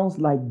sounds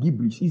like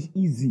gibberish? It's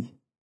easy.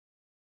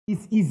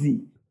 It's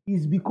easy.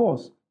 It's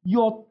because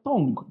your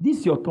tongue,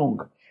 this your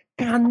tongue,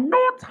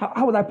 cannot,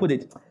 how would I put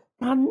it?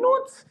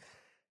 Cannot,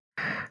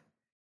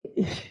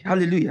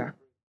 hallelujah.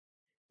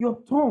 Your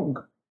tongue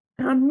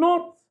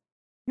cannot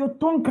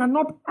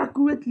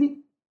accurately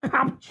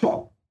capture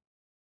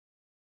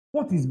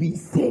what is being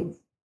said.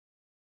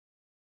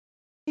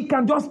 It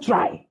can just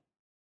try.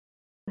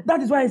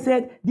 That is why I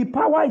said the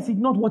power is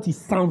not what it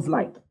sounds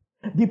like.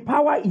 The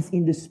power is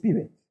in the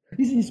spirit.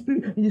 This is the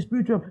spirit, in the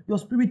spiritual, your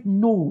spirit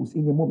knows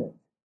in a moment.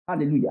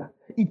 Hallelujah.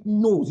 It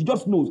knows. It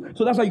just knows.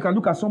 So that's why you can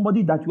look at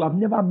somebody that you have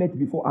never met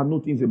before and know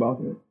things about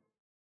him.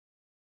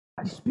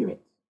 By the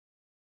Spirit.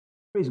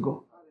 Praise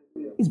God.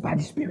 It's by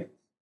the Spirit.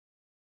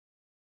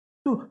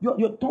 So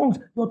your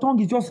tongue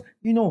is just,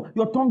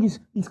 your tongue is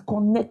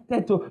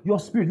connected to your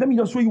spirit. Let me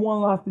just show you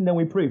one last thing, then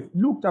we pray.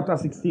 Luke chapter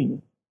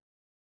 16.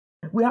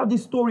 We have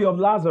this story of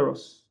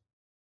Lazarus.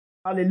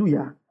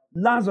 Hallelujah.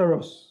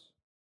 Lazarus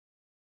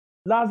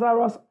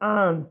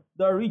and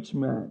the rich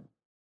man.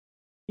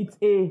 It's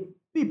a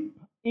peep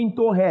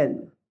into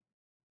hell.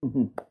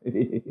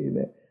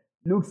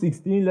 Luke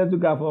 16, let's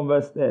look at from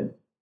verse 10.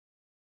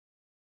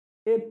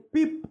 A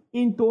peep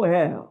into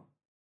hell.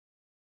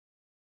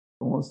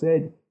 Someone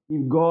said,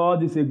 if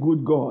God is a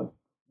good God,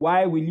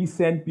 why will he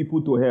send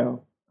people to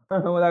hell?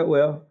 I'm like,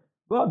 well,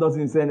 God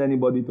doesn't send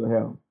anybody to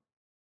hell.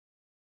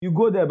 You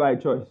go there by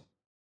choice.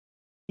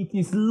 It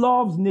is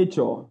love's nature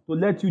to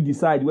let you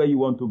decide where you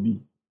want to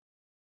be.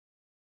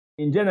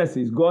 In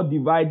Genesis, God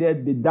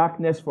divided the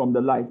darkness from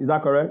the light. Is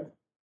that correct?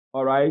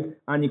 All right.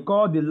 And he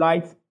called the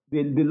light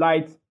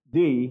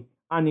day,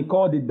 and he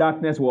called the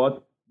darkness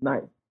what?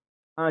 Night.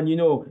 And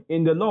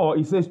in the law,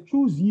 it says,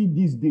 choose ye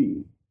this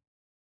day.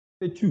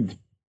 Say choose.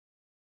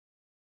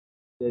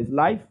 There is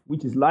life,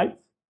 which is light,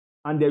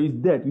 and there is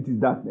death, which is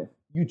darkness.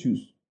 You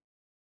choose.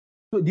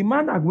 So the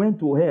man that went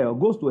to hell,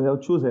 goes to hell,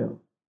 chose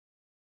hell.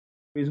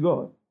 Praise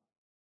God.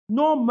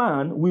 No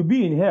man will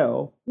be in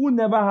hell who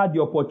never had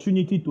the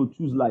opportunity to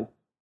choose life.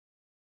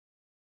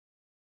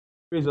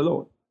 Praise the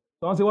Lord.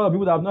 Someone say, well,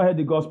 people that have not heard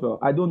the gospel,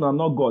 I don't know, I'm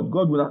not God.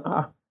 God will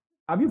not.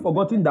 Have you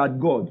forgotten that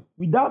God,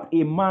 without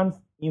a man's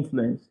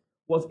influence,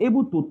 was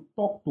able to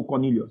talk to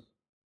Cornelius?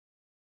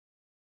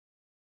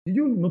 Did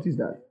you notice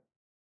that?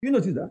 Did you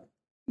notice that?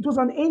 It was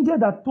an angel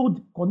that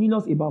told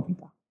Cornelius about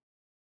Peter.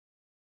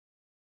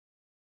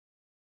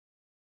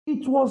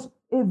 It was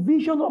a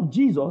vision of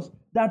Jesus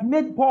that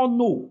made Paul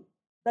know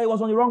that he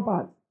was on the wrong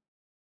path.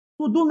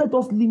 So don't let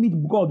us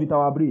limit God with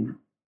our brain.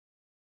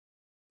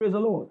 Praise the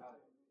Lord.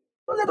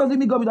 Don't let us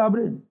limit God with our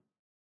brain.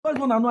 God is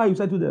going to know how you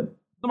say to them.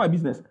 It's not my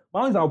business.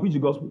 My own is I'll preach the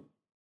gospel.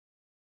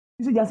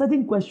 You see, there are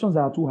certain questions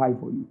that are too high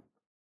for you.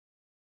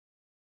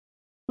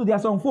 So there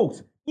are some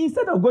folks,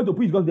 instead of going to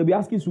preach the gospel, they'll be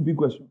asking stupid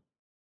questions.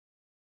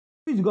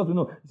 Preach the gospel,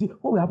 no. You see,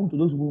 what will happen to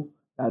those people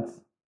that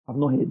have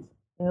not heard?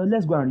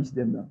 Let's go and reach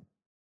them now.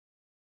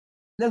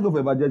 Let's go for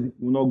evangelism.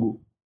 We will not go.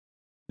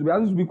 To be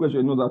asking stupid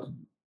questions, he knows how to do.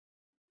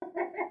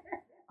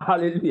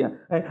 Hallelujah.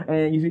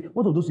 And you see,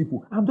 what of those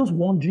people? I'm just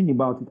wondering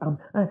about it.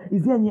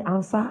 Is there any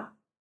answer?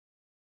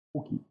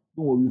 Okay,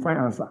 don't worry, we'll find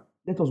answer.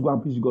 Let us go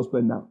and preach the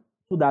gospel now.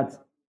 So that,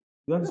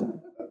 you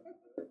understand?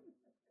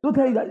 Don't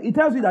tell you that. It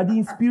tells you that the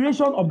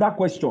inspiration of that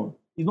question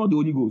is not the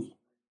Holy Ghost.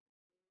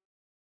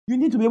 You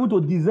need to be able to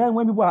discern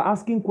when people are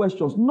asking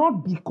questions,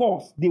 not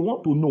because they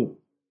want to know,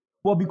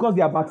 but because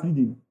they are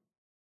backsliding.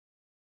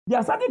 There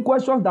are certain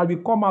questions that will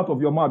come out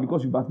of your mouth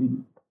because you're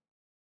backsliding.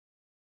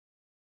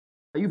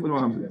 Are you following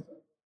what I'm saying?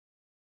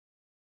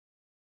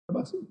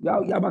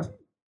 Yeah, but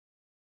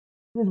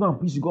let's go and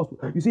preach the gospel.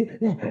 You see,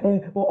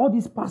 but all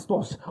these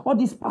pastors, how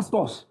does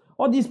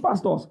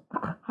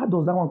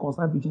that one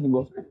concern preaching the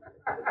gospel?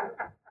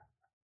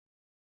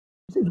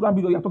 You say it's going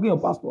to be, you're talking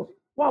about pastors.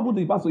 What happened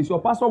to the pastor? Is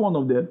your pastor one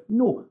of them?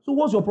 No. So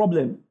what's your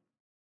problem?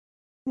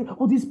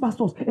 Oh, these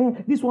pastors,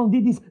 this one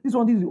did this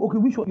one did this. Okay,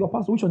 which one, your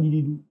pastor, which one did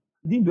he do?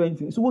 He didn't do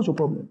anything. So what's your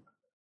problem?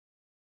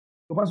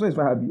 Your pastor is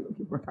very happy.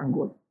 Okay, but thank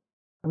God.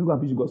 Can we go and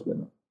preach the gospel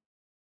now?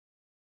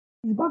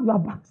 He's back, you are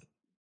back.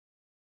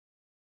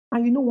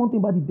 And you know one thing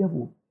about the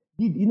devil?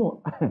 There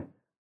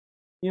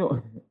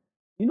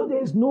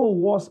is no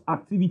worse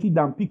activity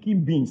than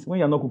picking beans when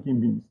you're not cooking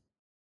beans.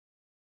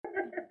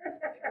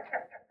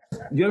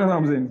 Do you understand what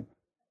I'm saying?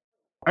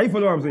 Are you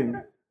following what I'm saying?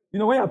 You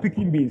know, when you're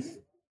picking beans,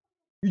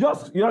 you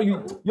just say,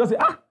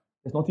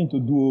 there's nothing to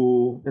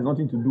do. There's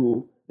nothing to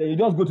do. Then you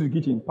just go to the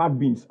kitchen, pack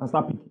beans, and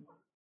start picking.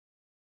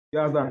 You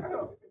understand?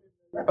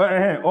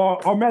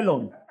 Or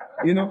melon.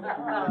 You know,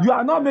 you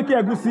are not making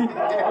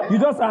egusi. You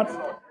just start.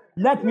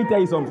 Let me tell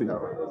you something.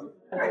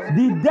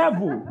 The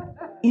devil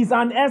is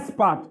an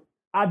expert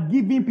at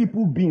giving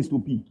people beans to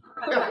pick.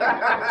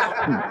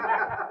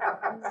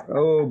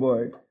 Oh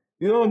boy.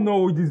 You don't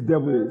know who this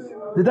devil is.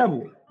 The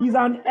devil is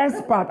an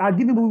expert at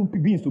giving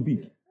people beans to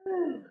pick.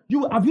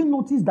 Have you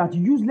noticed that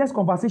useless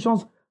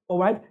conversations, all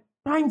right,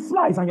 time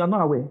flies and you're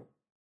not aware?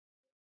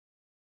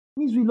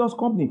 Misery lost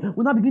company.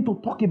 We now begin to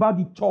talk about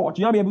the church.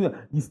 You know,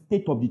 the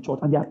state of the church,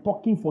 and they are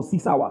talking for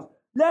 6 hours.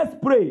 Let's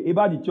pray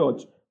about the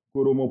church.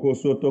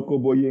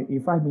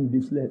 In 5 minutes,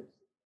 they slept.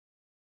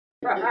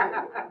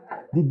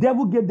 The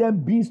devil gave them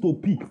beans to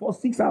pick for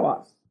 6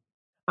 hours.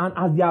 And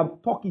as they are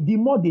talking, the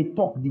more they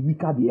talk, the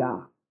weaker they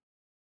are.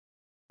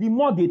 The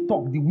more they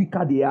talk, the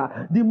weaker they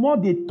are. The more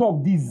they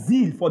talk, the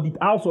zeal for the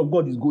house of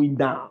God is going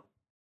down.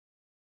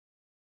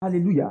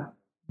 Hallelujah.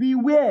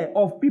 Beware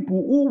of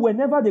people who,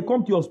 whenever they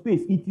come to your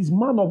space, it is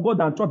man of God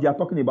and church they are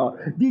talking about.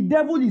 The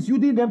devil is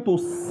using them to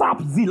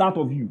sap zeal out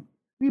of you.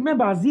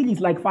 Remember, zeal is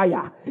like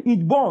fire.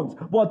 It burns,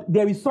 but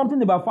there is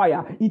something about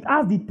fire. It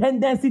has the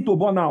tendency to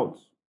burn out.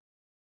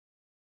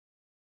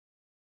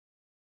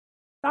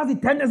 It has the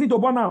tendency to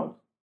burn out.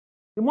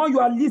 The more you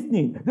are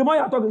listening, the more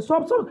you are talking.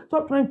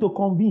 Stop trying to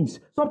convince.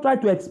 Stop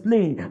trying to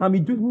explain. No.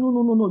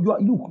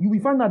 You will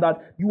find out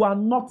that you are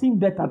nothing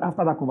better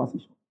after that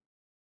conversation.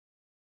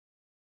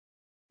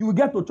 You will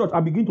get to church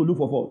and begin to look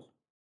for fault.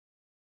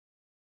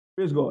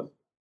 Praise God.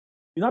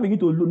 You now begin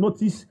to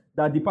notice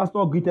that the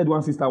pastor greeted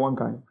one sister one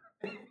kind.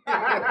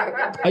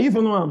 Are you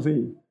following what I'm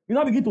saying? You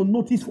now begin to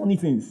notice funny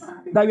things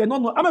that you are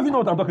not. How many of you know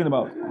what I'm talking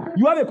about?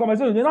 You have a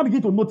conversation, you now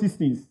begin to notice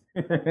things.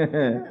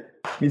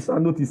 Mr.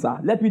 Noticer,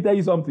 let me tell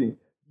you something.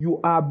 You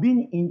are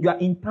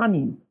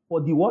interning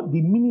for the what?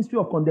 The ministry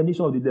of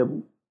condemnation of the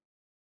devil.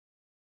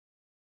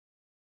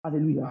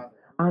 Hallelujah.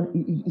 And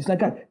it's like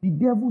that. The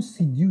devil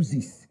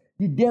seduces.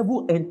 The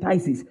devil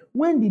entices.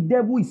 When the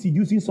devil is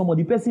seducing someone,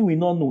 the person will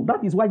not know.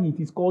 That is why it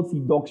is called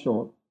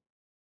seduction.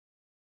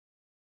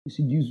 He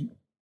seduce you.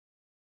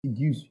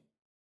 Seduce you.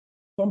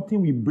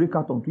 Something will break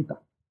out on Twitter.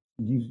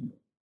 Seduce you.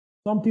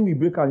 Something will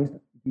break out on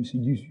Instagram. It will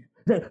seduce you.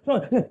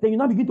 Then you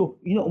now begin to,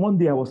 one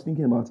day I was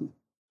thinking about it.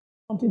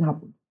 Something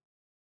happened.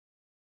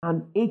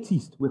 An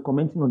atheist were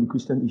commenting on the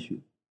Christian issue.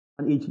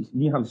 An atheist, he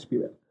didn't have the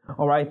spirit.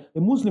 All right. A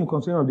Muslim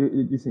concerned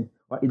on this thing.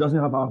 He doesn't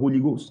have our Holy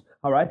Ghost.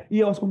 All right.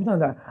 He was commenting on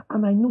that.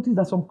 And I noticed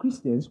that some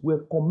Christians were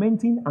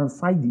commenting and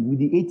siding with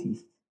the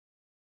atheists,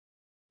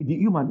 with the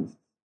humanists.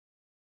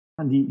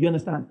 And you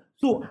understand?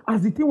 So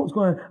as the thing was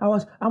going, I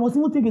was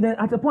even thinking that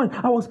at a point,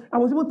 I was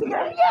even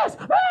thinking, yes!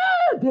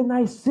 Then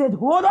I said,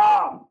 hold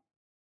on!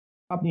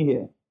 Happening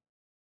here.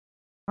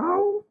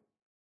 How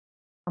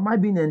am I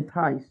being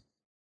enticed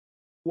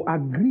to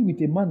agree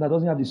with a man that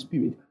doesn't have the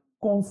spirit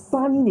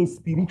concerning a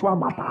spiritual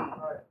matter?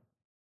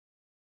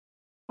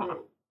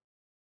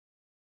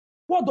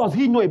 What does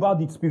he know about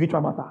the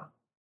spiritual matter?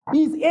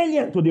 He's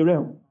alien to the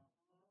realm.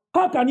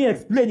 How can he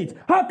explain it?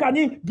 How can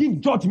he give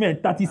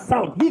judgment that is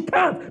sound? He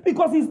can't,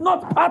 because he's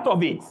not part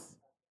of it.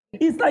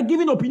 It's like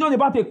giving opinion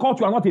about a cult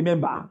you are not a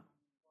member.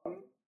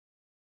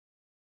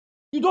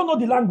 You don't know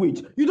the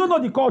language. You don't know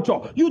the culture.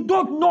 You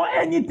don't know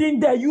anything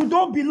there. You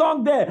don't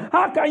belong there.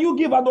 How can you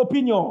give an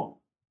opinion?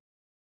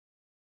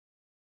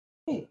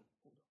 Hey.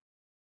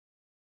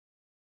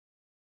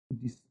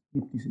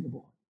 Put this in the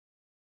board.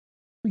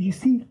 So you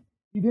see,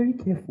 be very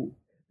careful.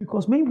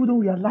 Because many people don't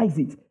realize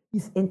it.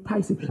 It's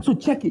enticing. So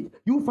check it.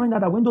 You'll find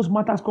out that when those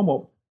matters come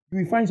up, you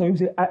will find some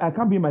people say, I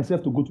can't bring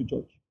myself to go to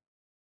church.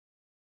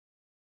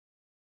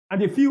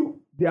 And they feel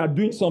they are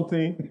doing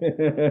something.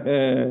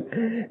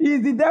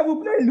 Is the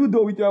devil playing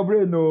Ludo with your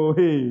brain? No,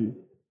 hey.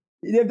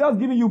 They're just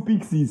giving you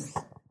pixies.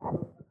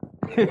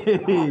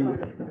 They're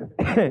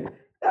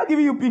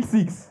giving you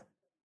pixies.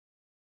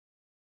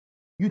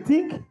 You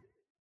think?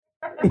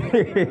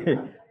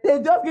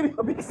 They're just giving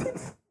you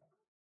pixies.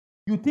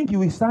 You think you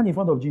will stand in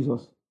front of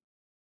Jesus?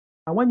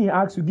 And when he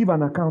asks you, give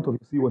an account of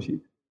your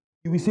worship.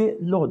 You will say,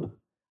 Lord,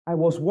 I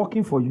was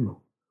working for you.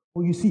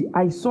 But you see,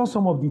 I saw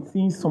some of the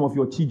things some of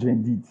your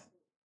children did.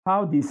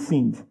 How they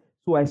sinned.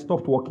 So I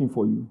stopped working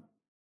for you.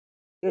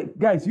 Hey,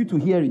 guys, you to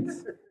hear it.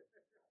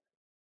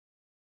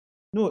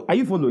 No, are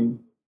you following?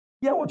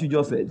 Hear what you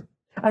just said.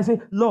 I say,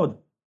 Lord,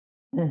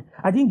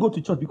 I didn't go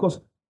to church because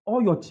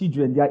all your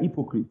children, they are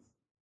hypocrites.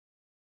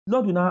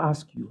 Lord will now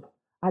ask you,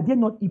 are they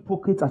not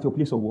hypocrites at your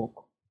place of work?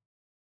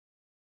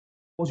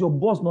 Was your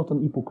boss not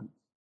an hypocrite?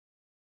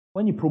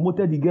 When he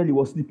promoted the girl he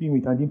was sleeping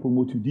with and didn't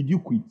promote you, did you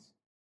quit?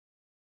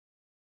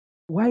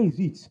 Why is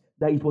it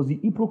that it was the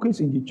hypocrites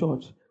in the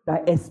church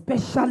that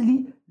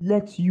especially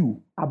let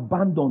you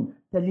abandon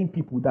telling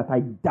people that I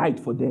died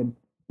for them,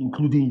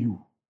 including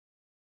you?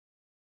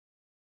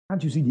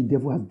 Can't you see the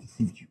devil has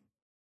deceived you?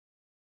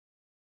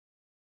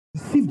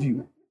 Deceived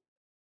you.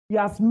 He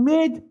has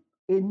made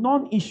a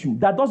non-issue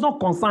that does not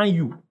concern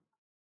you,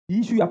 the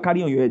issue you are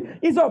carrying on your head.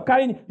 Instead of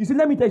carrying, you see,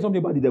 let me tell you something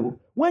about the devil.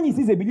 When he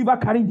sees a believer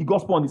carrying the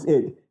gospel on his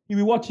head, he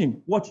will watch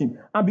him,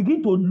 and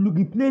begin to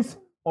replace,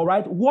 all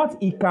right, what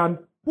he can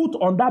put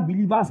on that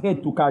believer's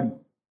head to carry.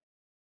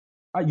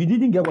 You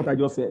didn't get what I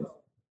just said.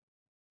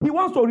 He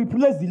wants to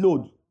replace the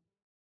load.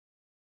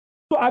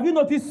 So have you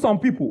noticed some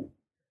people?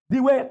 They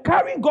were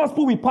carrying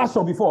gospel with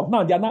passion before.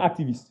 Now they are not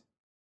activists.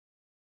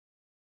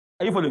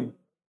 Are you following?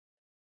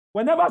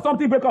 Whenever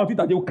something breaks out on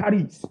Twitter, they will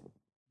carry it.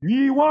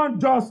 We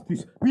want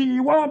justice. We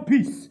want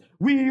peace.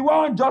 We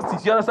want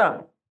justice. You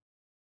understand?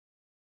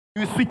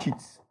 You switch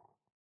it.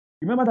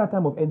 Remember that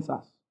time of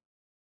NSAS?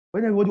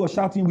 When everybody was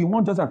shouting, we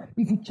want justice.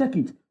 If you check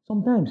it,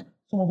 sometimes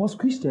some of us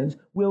Christians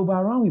were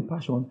overrun with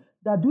passion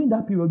that during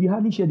that period, we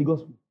hardly shared the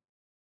gospel.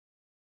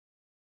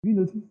 Have you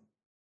noticed?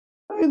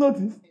 Have you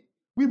noticed?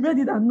 We made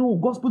it that no,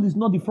 gospel is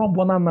not the front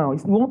burner now.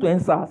 We want to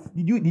NSAS.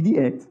 Did you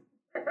end?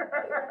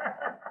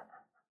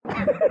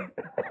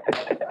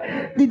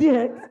 Did you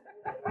end?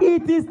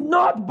 It is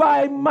not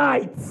by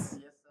might.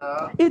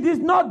 Yes, it is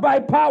not by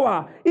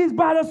power. It's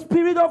by the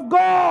Spirit of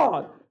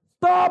God.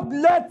 Stop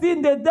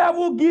letting the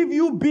devil give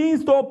you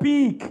beans to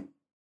pick.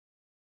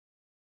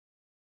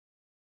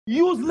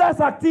 Useless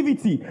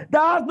activity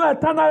that has no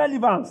eternal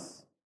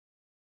relevance.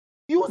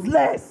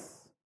 Useless.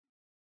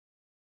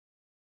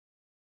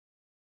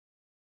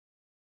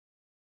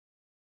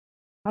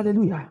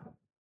 Hallelujah.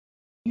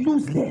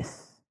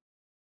 Useless.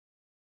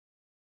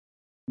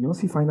 You don't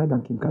see finer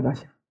than Kim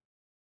Kardashian.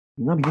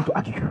 You now begin to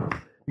argue.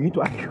 Begin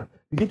to argue.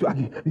 Begin to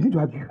argue. Begin to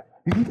argue.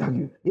 Begin to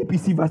argue.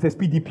 APC versus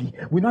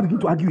PDP. We now begin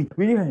to argue.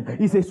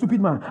 He's a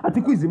stupid man.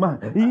 Atiku is the man.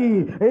 And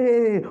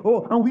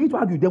we begin to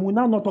argue. Then we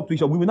now not talk to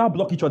each other. We will now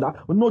block each other.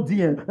 No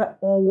DM.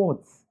 On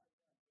what?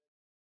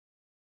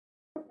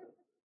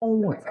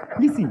 On what?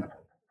 Listen.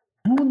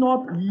 Do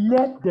not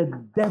let the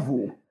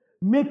devil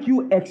make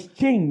you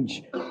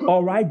exchange,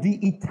 all right, the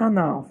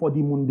eternal for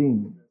the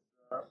mundane.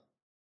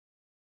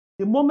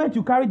 The moment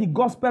you carry the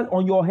gospel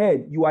on your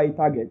head, you are a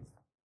target.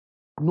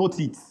 Note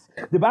it.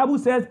 The Bible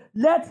says,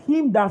 let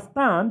him that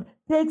stand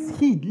takes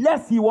heed,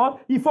 lest he what?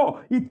 He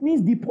fall. It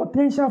means the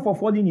potential for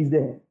falling is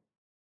there.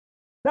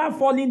 That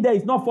falling there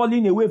is not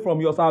falling away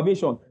from your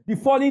salvation. The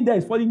falling there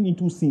is falling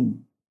into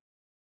sin.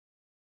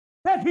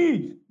 Take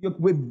heed. You're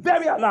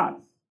very alert.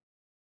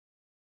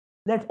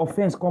 Let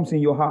offense comes in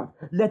your heart.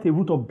 Let a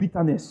root of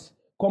bitterness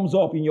comes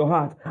up in your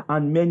heart,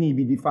 and many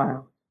be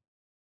defiled.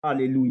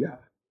 Hallelujah.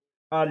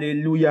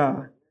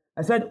 Hallelujah.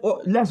 I said,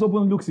 let's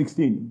open Luke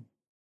 16.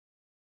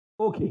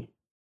 Okay.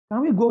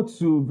 Can we go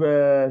to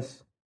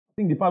verse, I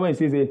think the Bible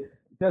says it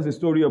tells a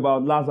story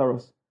about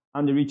Lazarus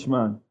and the rich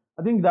man.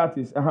 I think that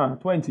is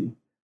 20.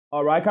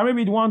 All right. Can we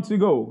read 1 to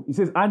go? It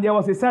says, and there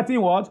was a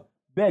certain what?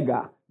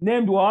 Beggar,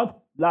 named what?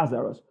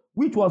 Lazarus,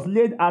 which was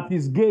laid at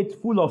his gate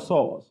full of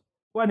sores.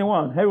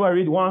 21. Everyone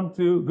read 1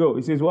 to go.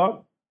 It says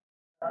what?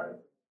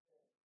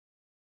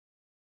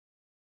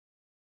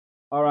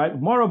 All right.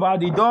 Moreover,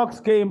 the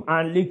dogs came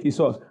and licked his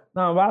sores.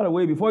 Now, by the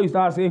way, before you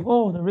start saying,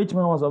 oh, the rich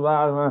man was a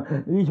bad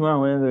man, the rich man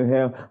went to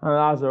hell, and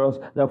Lazarus,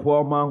 the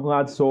poor man who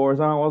had sores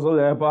and was a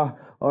leper,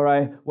 all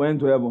right, went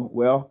to heaven.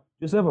 Well,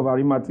 Joseph of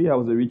Arimathea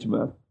was a rich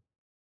man.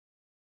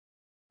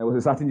 There was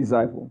a certain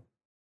disciple.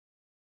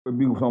 We'll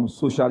be some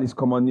socialist,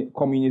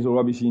 communist or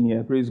rubbish in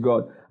here. Praise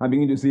God. I'm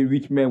beginning to say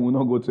rich men will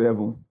not go to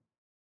heaven.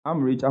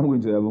 I'm rich, I'm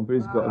going to heaven.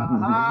 Praise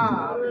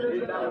God.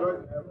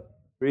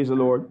 Praise the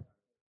Lord.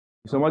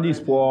 If somebody is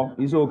poor,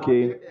 it's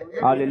okay.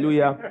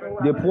 Hallelujah.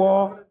 The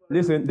poor,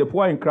 listen, the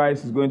poor in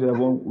Christ is going to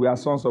heaven. We are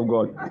sons of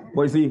God.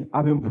 But you see,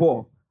 I've been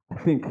poor.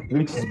 I think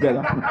rich is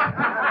better.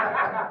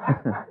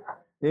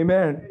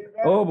 Amen.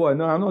 Oh boy,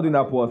 no, I'm not doing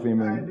that poor thing,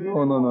 man. No,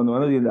 I'm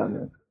not doing that,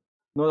 man.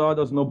 No,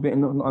 there's no pain.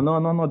 No, I'm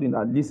not doing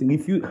that. Listen,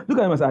 look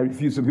at him as I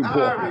refuse to be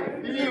poor.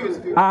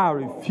 I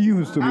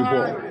refuse to be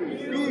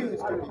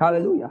poor.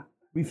 Hallelujah.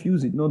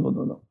 Refuse it. No.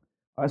 All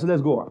right, so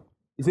let's go on.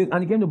 It says,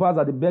 and it came to pass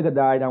that the beggar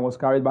died and was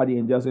carried by the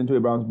angels into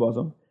Abraham's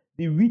bosom.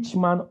 The rich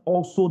man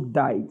also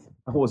died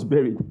and was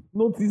buried.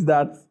 Notice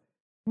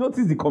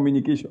the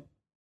communication.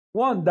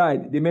 One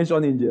died, they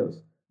mentioned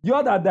angels. The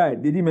other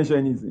died, they didn't mention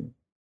anything.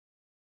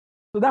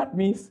 So that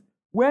means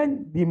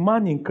when the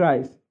man in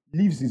Christ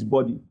leaves his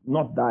body,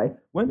 not die,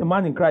 when the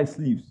man in Christ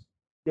sleeps,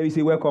 there is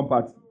a welcome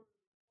party.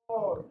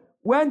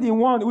 When the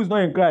one who is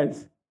not in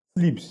Christ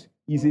sleeps,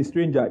 he's a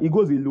stranger, he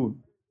goes alone.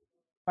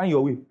 Find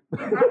your way.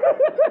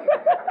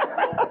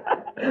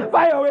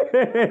 Find your way.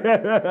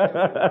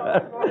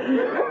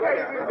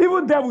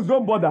 Even devils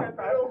don't bother.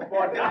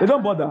 They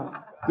don't bother.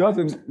 They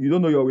also say, you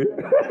don't know your way.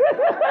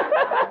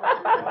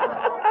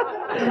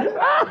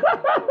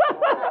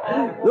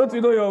 Don't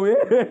you know your way?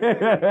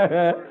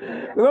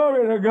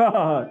 Glory to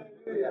God.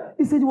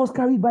 He said he was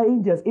carried by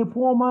angels. A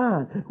poor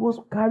man was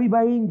carried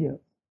by angels.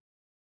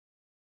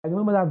 I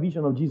remember that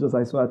vision of Jesus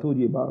I told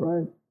you about,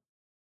 right?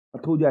 I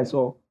told you I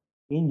saw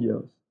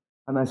angels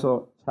and I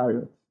saw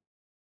chariots.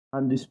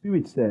 And the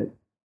Spirit said,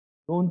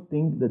 don't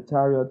think the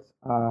chariots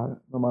are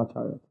normal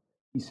chariots.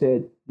 He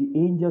said, the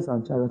angels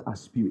and chariots are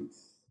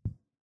spirits.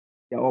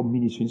 They are all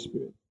ministering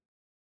spirits.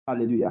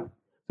 Hallelujah.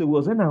 So it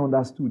was then I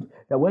understood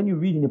that when you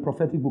read in a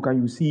prophetic book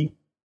and you see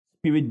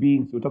spirit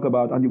beings, we'll talk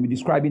about, and they'll be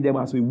describing them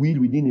as a wheel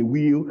within a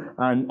wheel,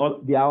 and all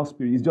they are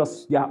spirit. It's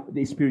just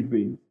the spirit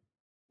beings.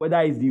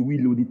 Whether it's the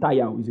wheel or the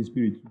tire, is a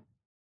spirit.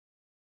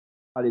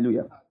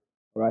 Hallelujah.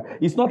 All right.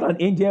 It's not an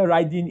angel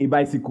riding a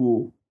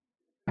bicycle.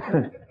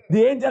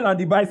 The angel and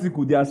the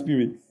bicycle, they are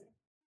spirits.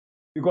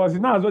 Because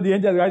it's not as though the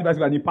angel rides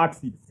bicycle and he parks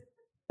it.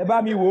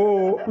 About me,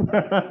 whoa.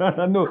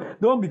 No,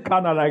 don't be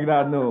carnal like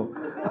that, no.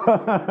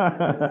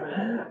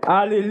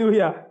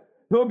 Hallelujah.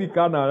 Don't be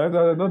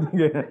carnal. Don't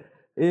think,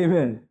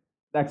 amen.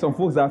 Like some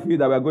folks that feel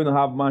that we're going to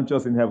have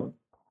mansions in heaven.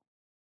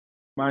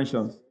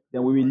 Mansions.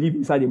 Then we will live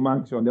inside the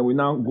mansion. Then we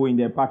now go in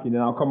there, park in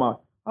there, and I'll come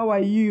out. How are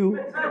you?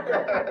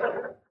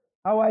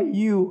 How are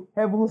you?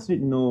 Heaven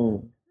Street?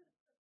 No.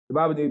 The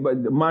Bible,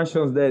 the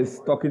mansions there is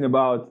talking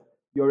about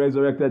your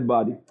resurrected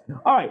body.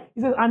 All right.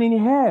 He says, and in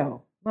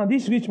hell. Now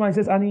this rich man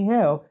says, and in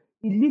hell,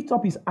 he lifts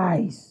up his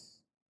eyes.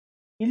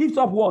 He lifts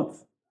up what?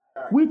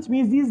 Which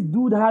means this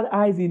dude had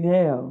eyes in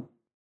hell.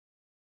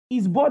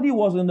 His body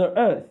was on the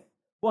earth,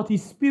 but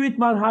his spirit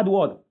man had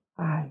what?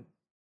 Eyes.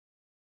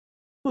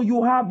 So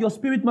you have, your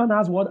spirit man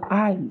has what?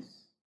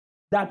 Eyes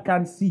that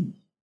can see.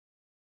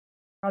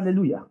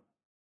 Hallelujah.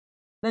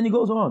 Then he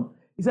goes on.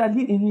 He said,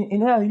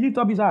 in hell, he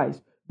lifted up his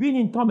eyes, being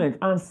in torment,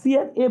 and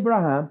seeth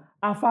Abraham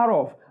afar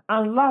off,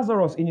 and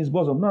Lazarus in his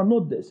bosom. Now,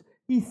 note this.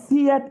 He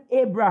seeth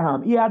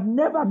Abraham. He had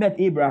never met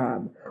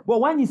Abraham.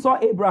 But when he saw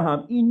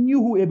Abraham, he knew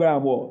who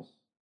Abraham was.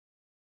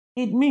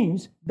 It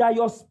means that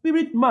your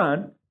spirit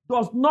man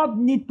does not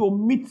need to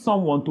meet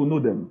someone to know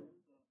them.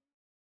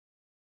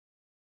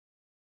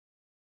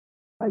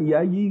 Do you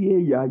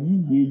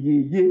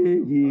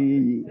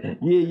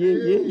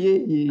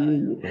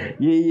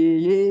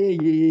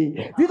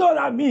know what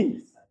that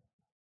means?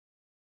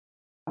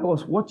 I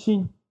was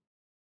watching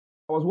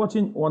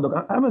one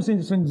documentary. I haven't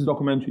seen this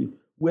documentary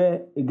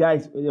where a guy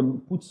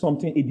puts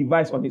a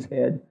device on his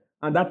head,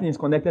 and that thing is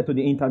connected to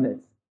the internet.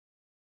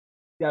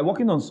 They are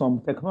working on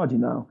some technology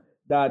now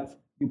that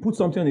you put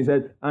something on his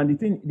head, and the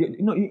thing,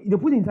 they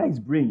put it inside his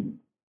brain.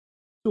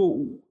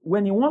 So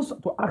when he wants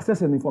to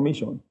access an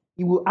information,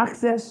 he will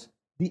access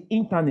the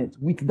internet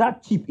with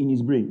that chip in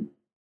his brain.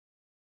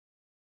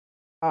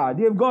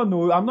 They've gone,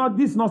 no,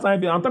 this is not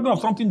something, I'm talking of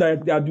something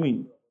that they are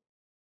doing.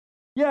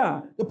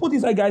 Yeah, they put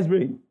inside guy's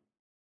brain.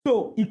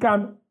 So he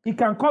can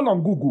call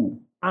on Google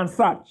and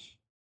search.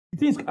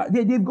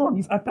 They've gone,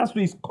 it's attached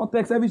to his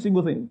cortex, every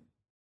single thing.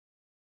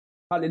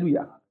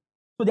 Hallelujah.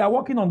 So they are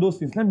working on those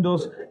things. Let me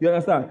just, you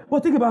understand?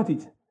 But think about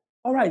it.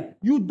 All right,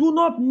 you do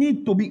not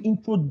need to be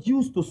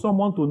introduced to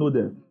someone to know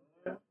them.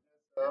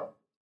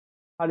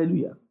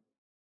 Hallelujah.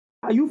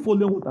 Are you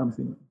following what I'm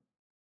saying?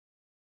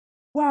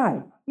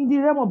 Why? In the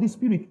realm of the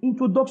spirit,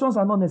 introductions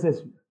are not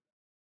necessary.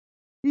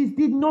 He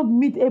did not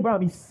meet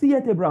Abraham. He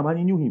seeth Abraham and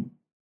he knew him.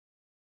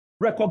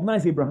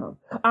 Recognized Abraham.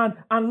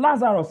 And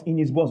Lazarus in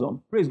his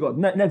bosom. Praise God.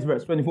 Next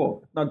verse,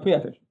 24. Now pay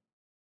attention.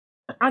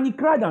 And he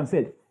cried and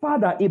said,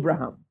 Father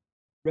Abraham.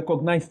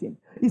 Recognized him.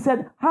 He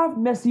said, have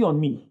mercy on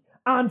me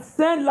and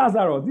send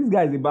Lazarus. This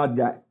guy is a bad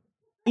guy.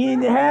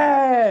 In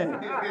hell.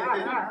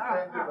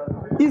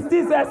 He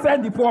still said,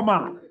 send the poor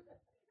man.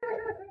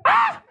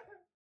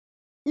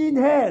 In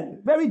hell.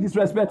 Very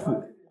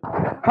disrespectful.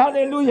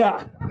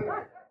 Hallelujah.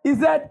 He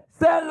said,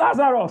 send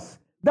Lazarus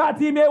that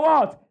he may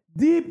what?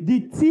 Dip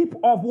the tip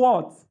of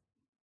what?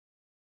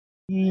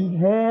 In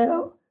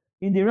hell.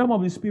 In the realm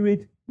of the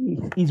spirit,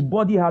 his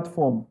body had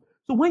form.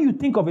 So when you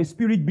think of a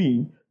spirit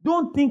being,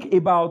 stop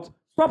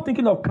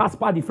thinking of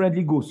Casper the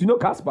friendly ghost. You know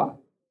Casper?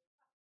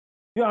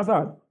 You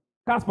understand?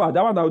 Casper,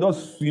 that one that will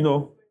just, it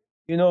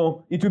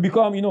will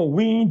become,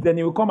 wind, then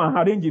he will come and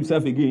arrange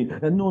himself again.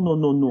 And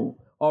no.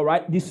 All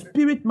right? The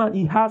spirit man,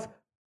 he has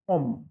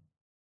form.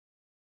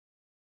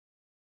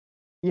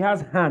 He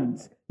has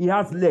hands. He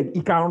has legs.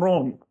 He can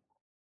run.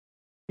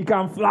 He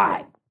can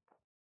fly.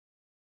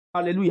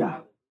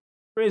 Hallelujah.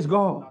 Praise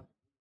God.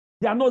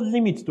 There are no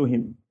limits to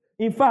him.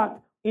 In fact,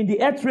 in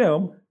the earth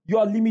realm,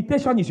 your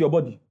limitation is your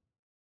body.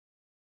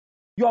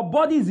 Your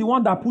body is the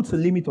one that puts a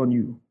limit on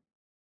you.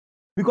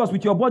 Because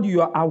with your body,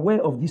 you are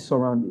aware of these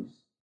surroundings.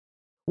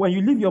 When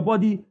you leave your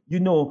body,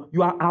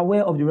 you are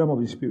aware of the realm of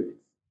the spirit.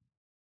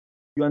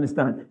 You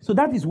understand? So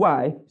that is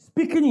why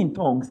speaking in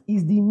tongues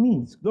is the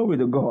means, glory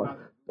to God,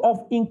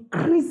 of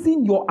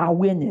increasing your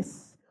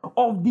awareness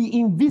of the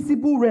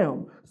invisible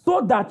realm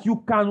so that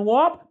you can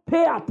what?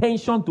 Pay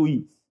attention to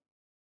it.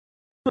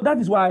 So that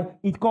is why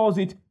it calls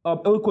it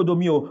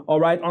oikodomio, all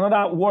right?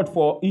 Another word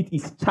for it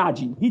is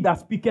charging. He that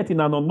speaketh in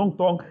an unknown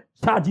tongue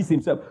charges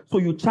himself. So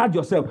you charge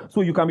yourself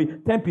so you can be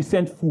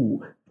 10%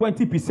 full,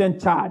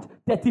 20% charged,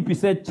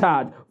 30%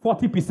 charged,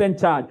 40%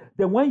 charged.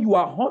 Then when you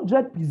are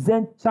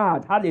 100%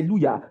 charged,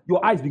 hallelujah,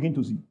 your eyes begin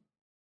to see.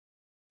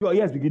 Your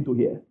ears begin to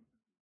hear.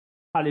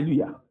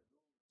 Hallelujah.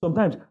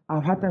 Sometimes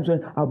I've had times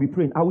when I'll be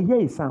praying. I will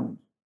hear a sound,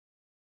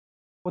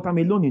 but I'm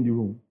alone in the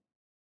room.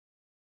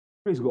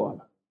 Praise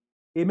God.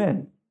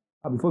 Amen.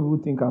 And before people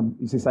think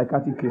it's a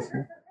psychiatric case,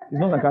 it's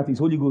not psychiatric, it's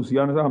Holy Ghost. You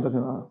understand what I'm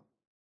talking about?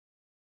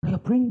 When you're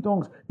praying in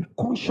tongues, the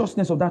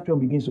consciousness of that realm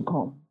begins to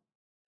come.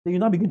 Then you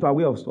now begin to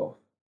aware of stuff.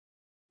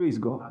 Praise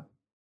God.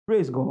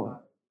 Praise God.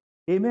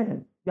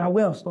 Amen. You're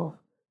aware of stuff.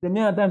 Then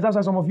many times, that's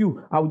why some of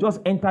you, I'll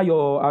just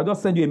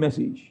send you a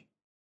message.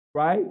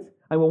 Right?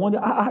 And we'll wonder,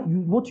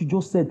 what you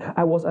just said.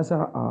 There was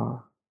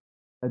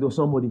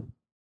somebody.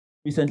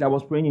 Recently, I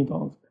was praying in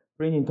tongues.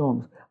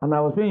 And I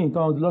was praying in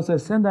tongues. The Lord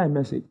said, send her a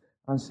message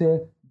and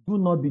say, do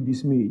not be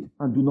dismayed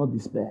and do not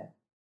despair.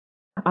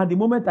 And the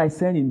moment I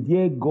sent him,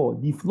 dear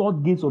God, the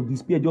floodgates of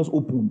despair just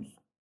opened.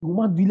 The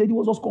lady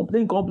was just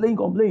complaining. I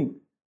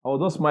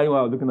was just smiling while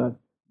I was looking at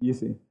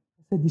Jesse.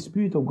 I said, the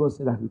Spirit of God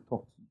said I will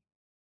talk to you.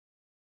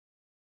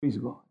 Praise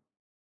God.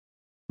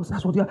 Because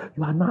that's what you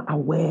are now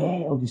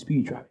aware of the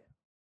spiritual.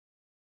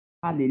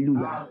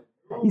 Hallelujah.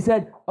 He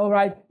said, all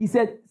right. He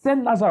said,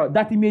 send Lazarus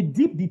that he may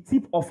dip the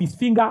tip of his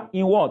finger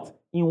in what?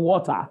 In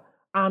water,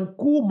 and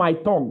cool my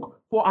tongue.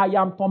 For I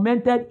am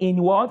tormented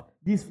in what?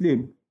 This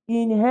flame.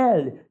 In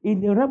hell,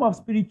 in the realm of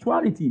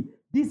spirituality,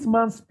 this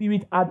man's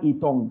spirit had a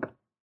tongue.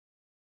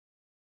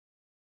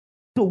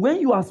 So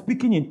when you are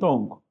speaking in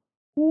tongue,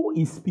 who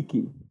is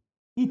speaking?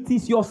 It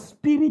is your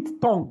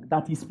spirit tongue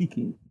that is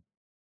speaking.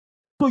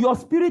 So your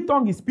spirit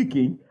tongue is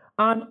speaking,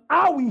 and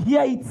how we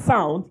hear it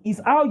sound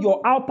is how your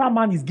outer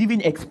man is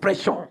giving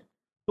expression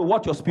to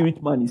what your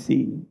spirit man is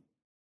saying.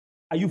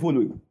 Are you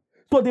following?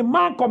 So the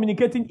man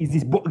communicating is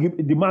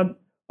the man,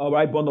 all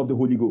right, born of the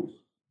Holy Ghost.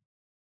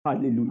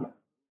 Hallelujah.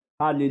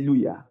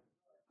 Hallelujah.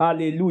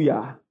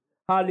 Hallelujah.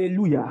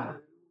 Hallelujah.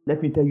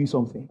 Let me tell you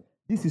something.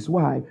 This is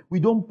why we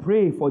don't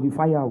pray for the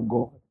fire of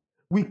God.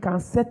 We can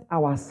set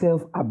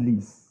ourselves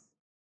ablaze.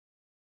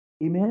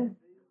 Amen?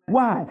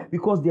 Why?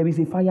 Because there is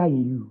a fire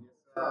in you.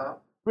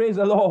 Praise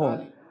the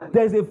Lord.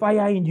 There's a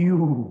fire in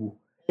you.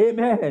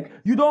 Amen.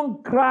 You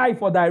don't cry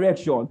for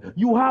direction.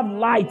 You have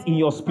light in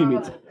your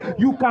spirit.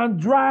 You can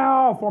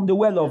draw from the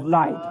well of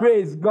light.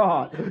 Praise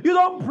God. You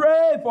don't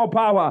pray for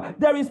power.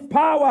 There is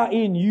power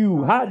in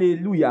you.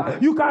 Hallelujah.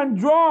 You can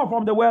draw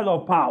from the well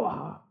of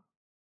power.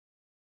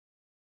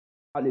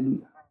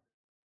 Hallelujah.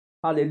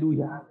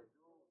 Hallelujah.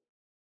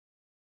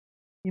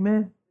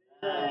 Amen.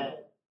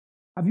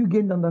 Have you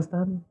gained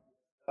understanding?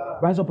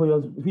 Rise up on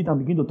your feet and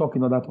begin to talk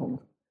in other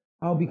tongues.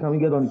 How big can we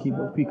get on the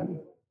keyboard quickly?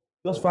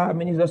 Just 5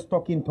 minutes, let's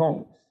talk in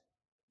tongues.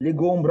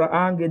 Legombra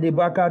ange de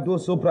baka do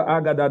sopra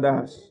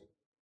agadadas.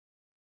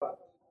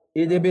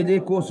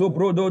 Edebede ko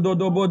sopro do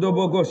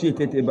bogo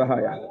shitete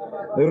bahaya.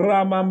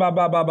 Ramamba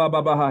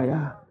baba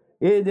bahaya.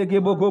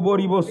 Edeke boko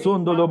boribo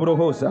sondo do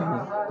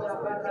brohosa.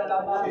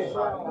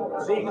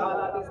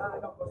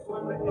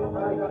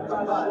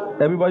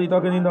 Everybody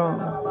talking in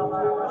tongues.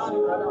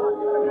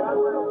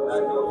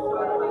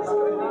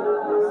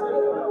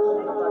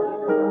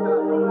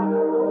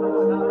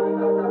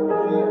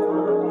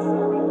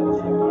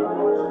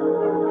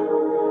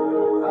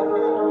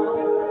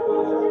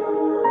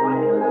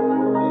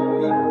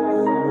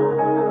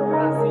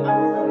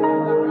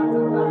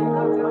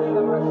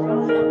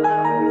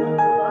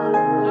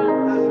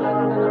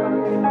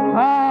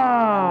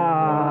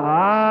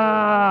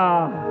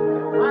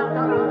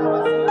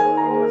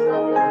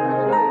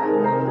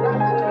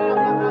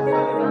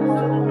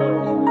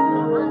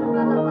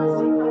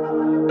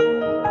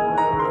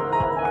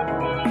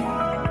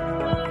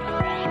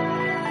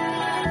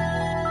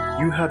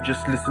 You have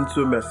just listened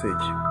to a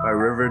message by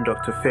Reverend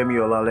Dr. Femi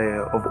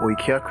Olaleye of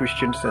Oikea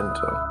Christian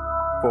Center.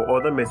 For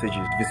other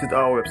messages, visit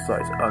our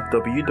website at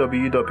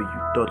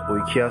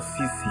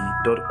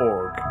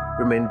www.oikeacc.org.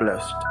 Remain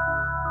blessed.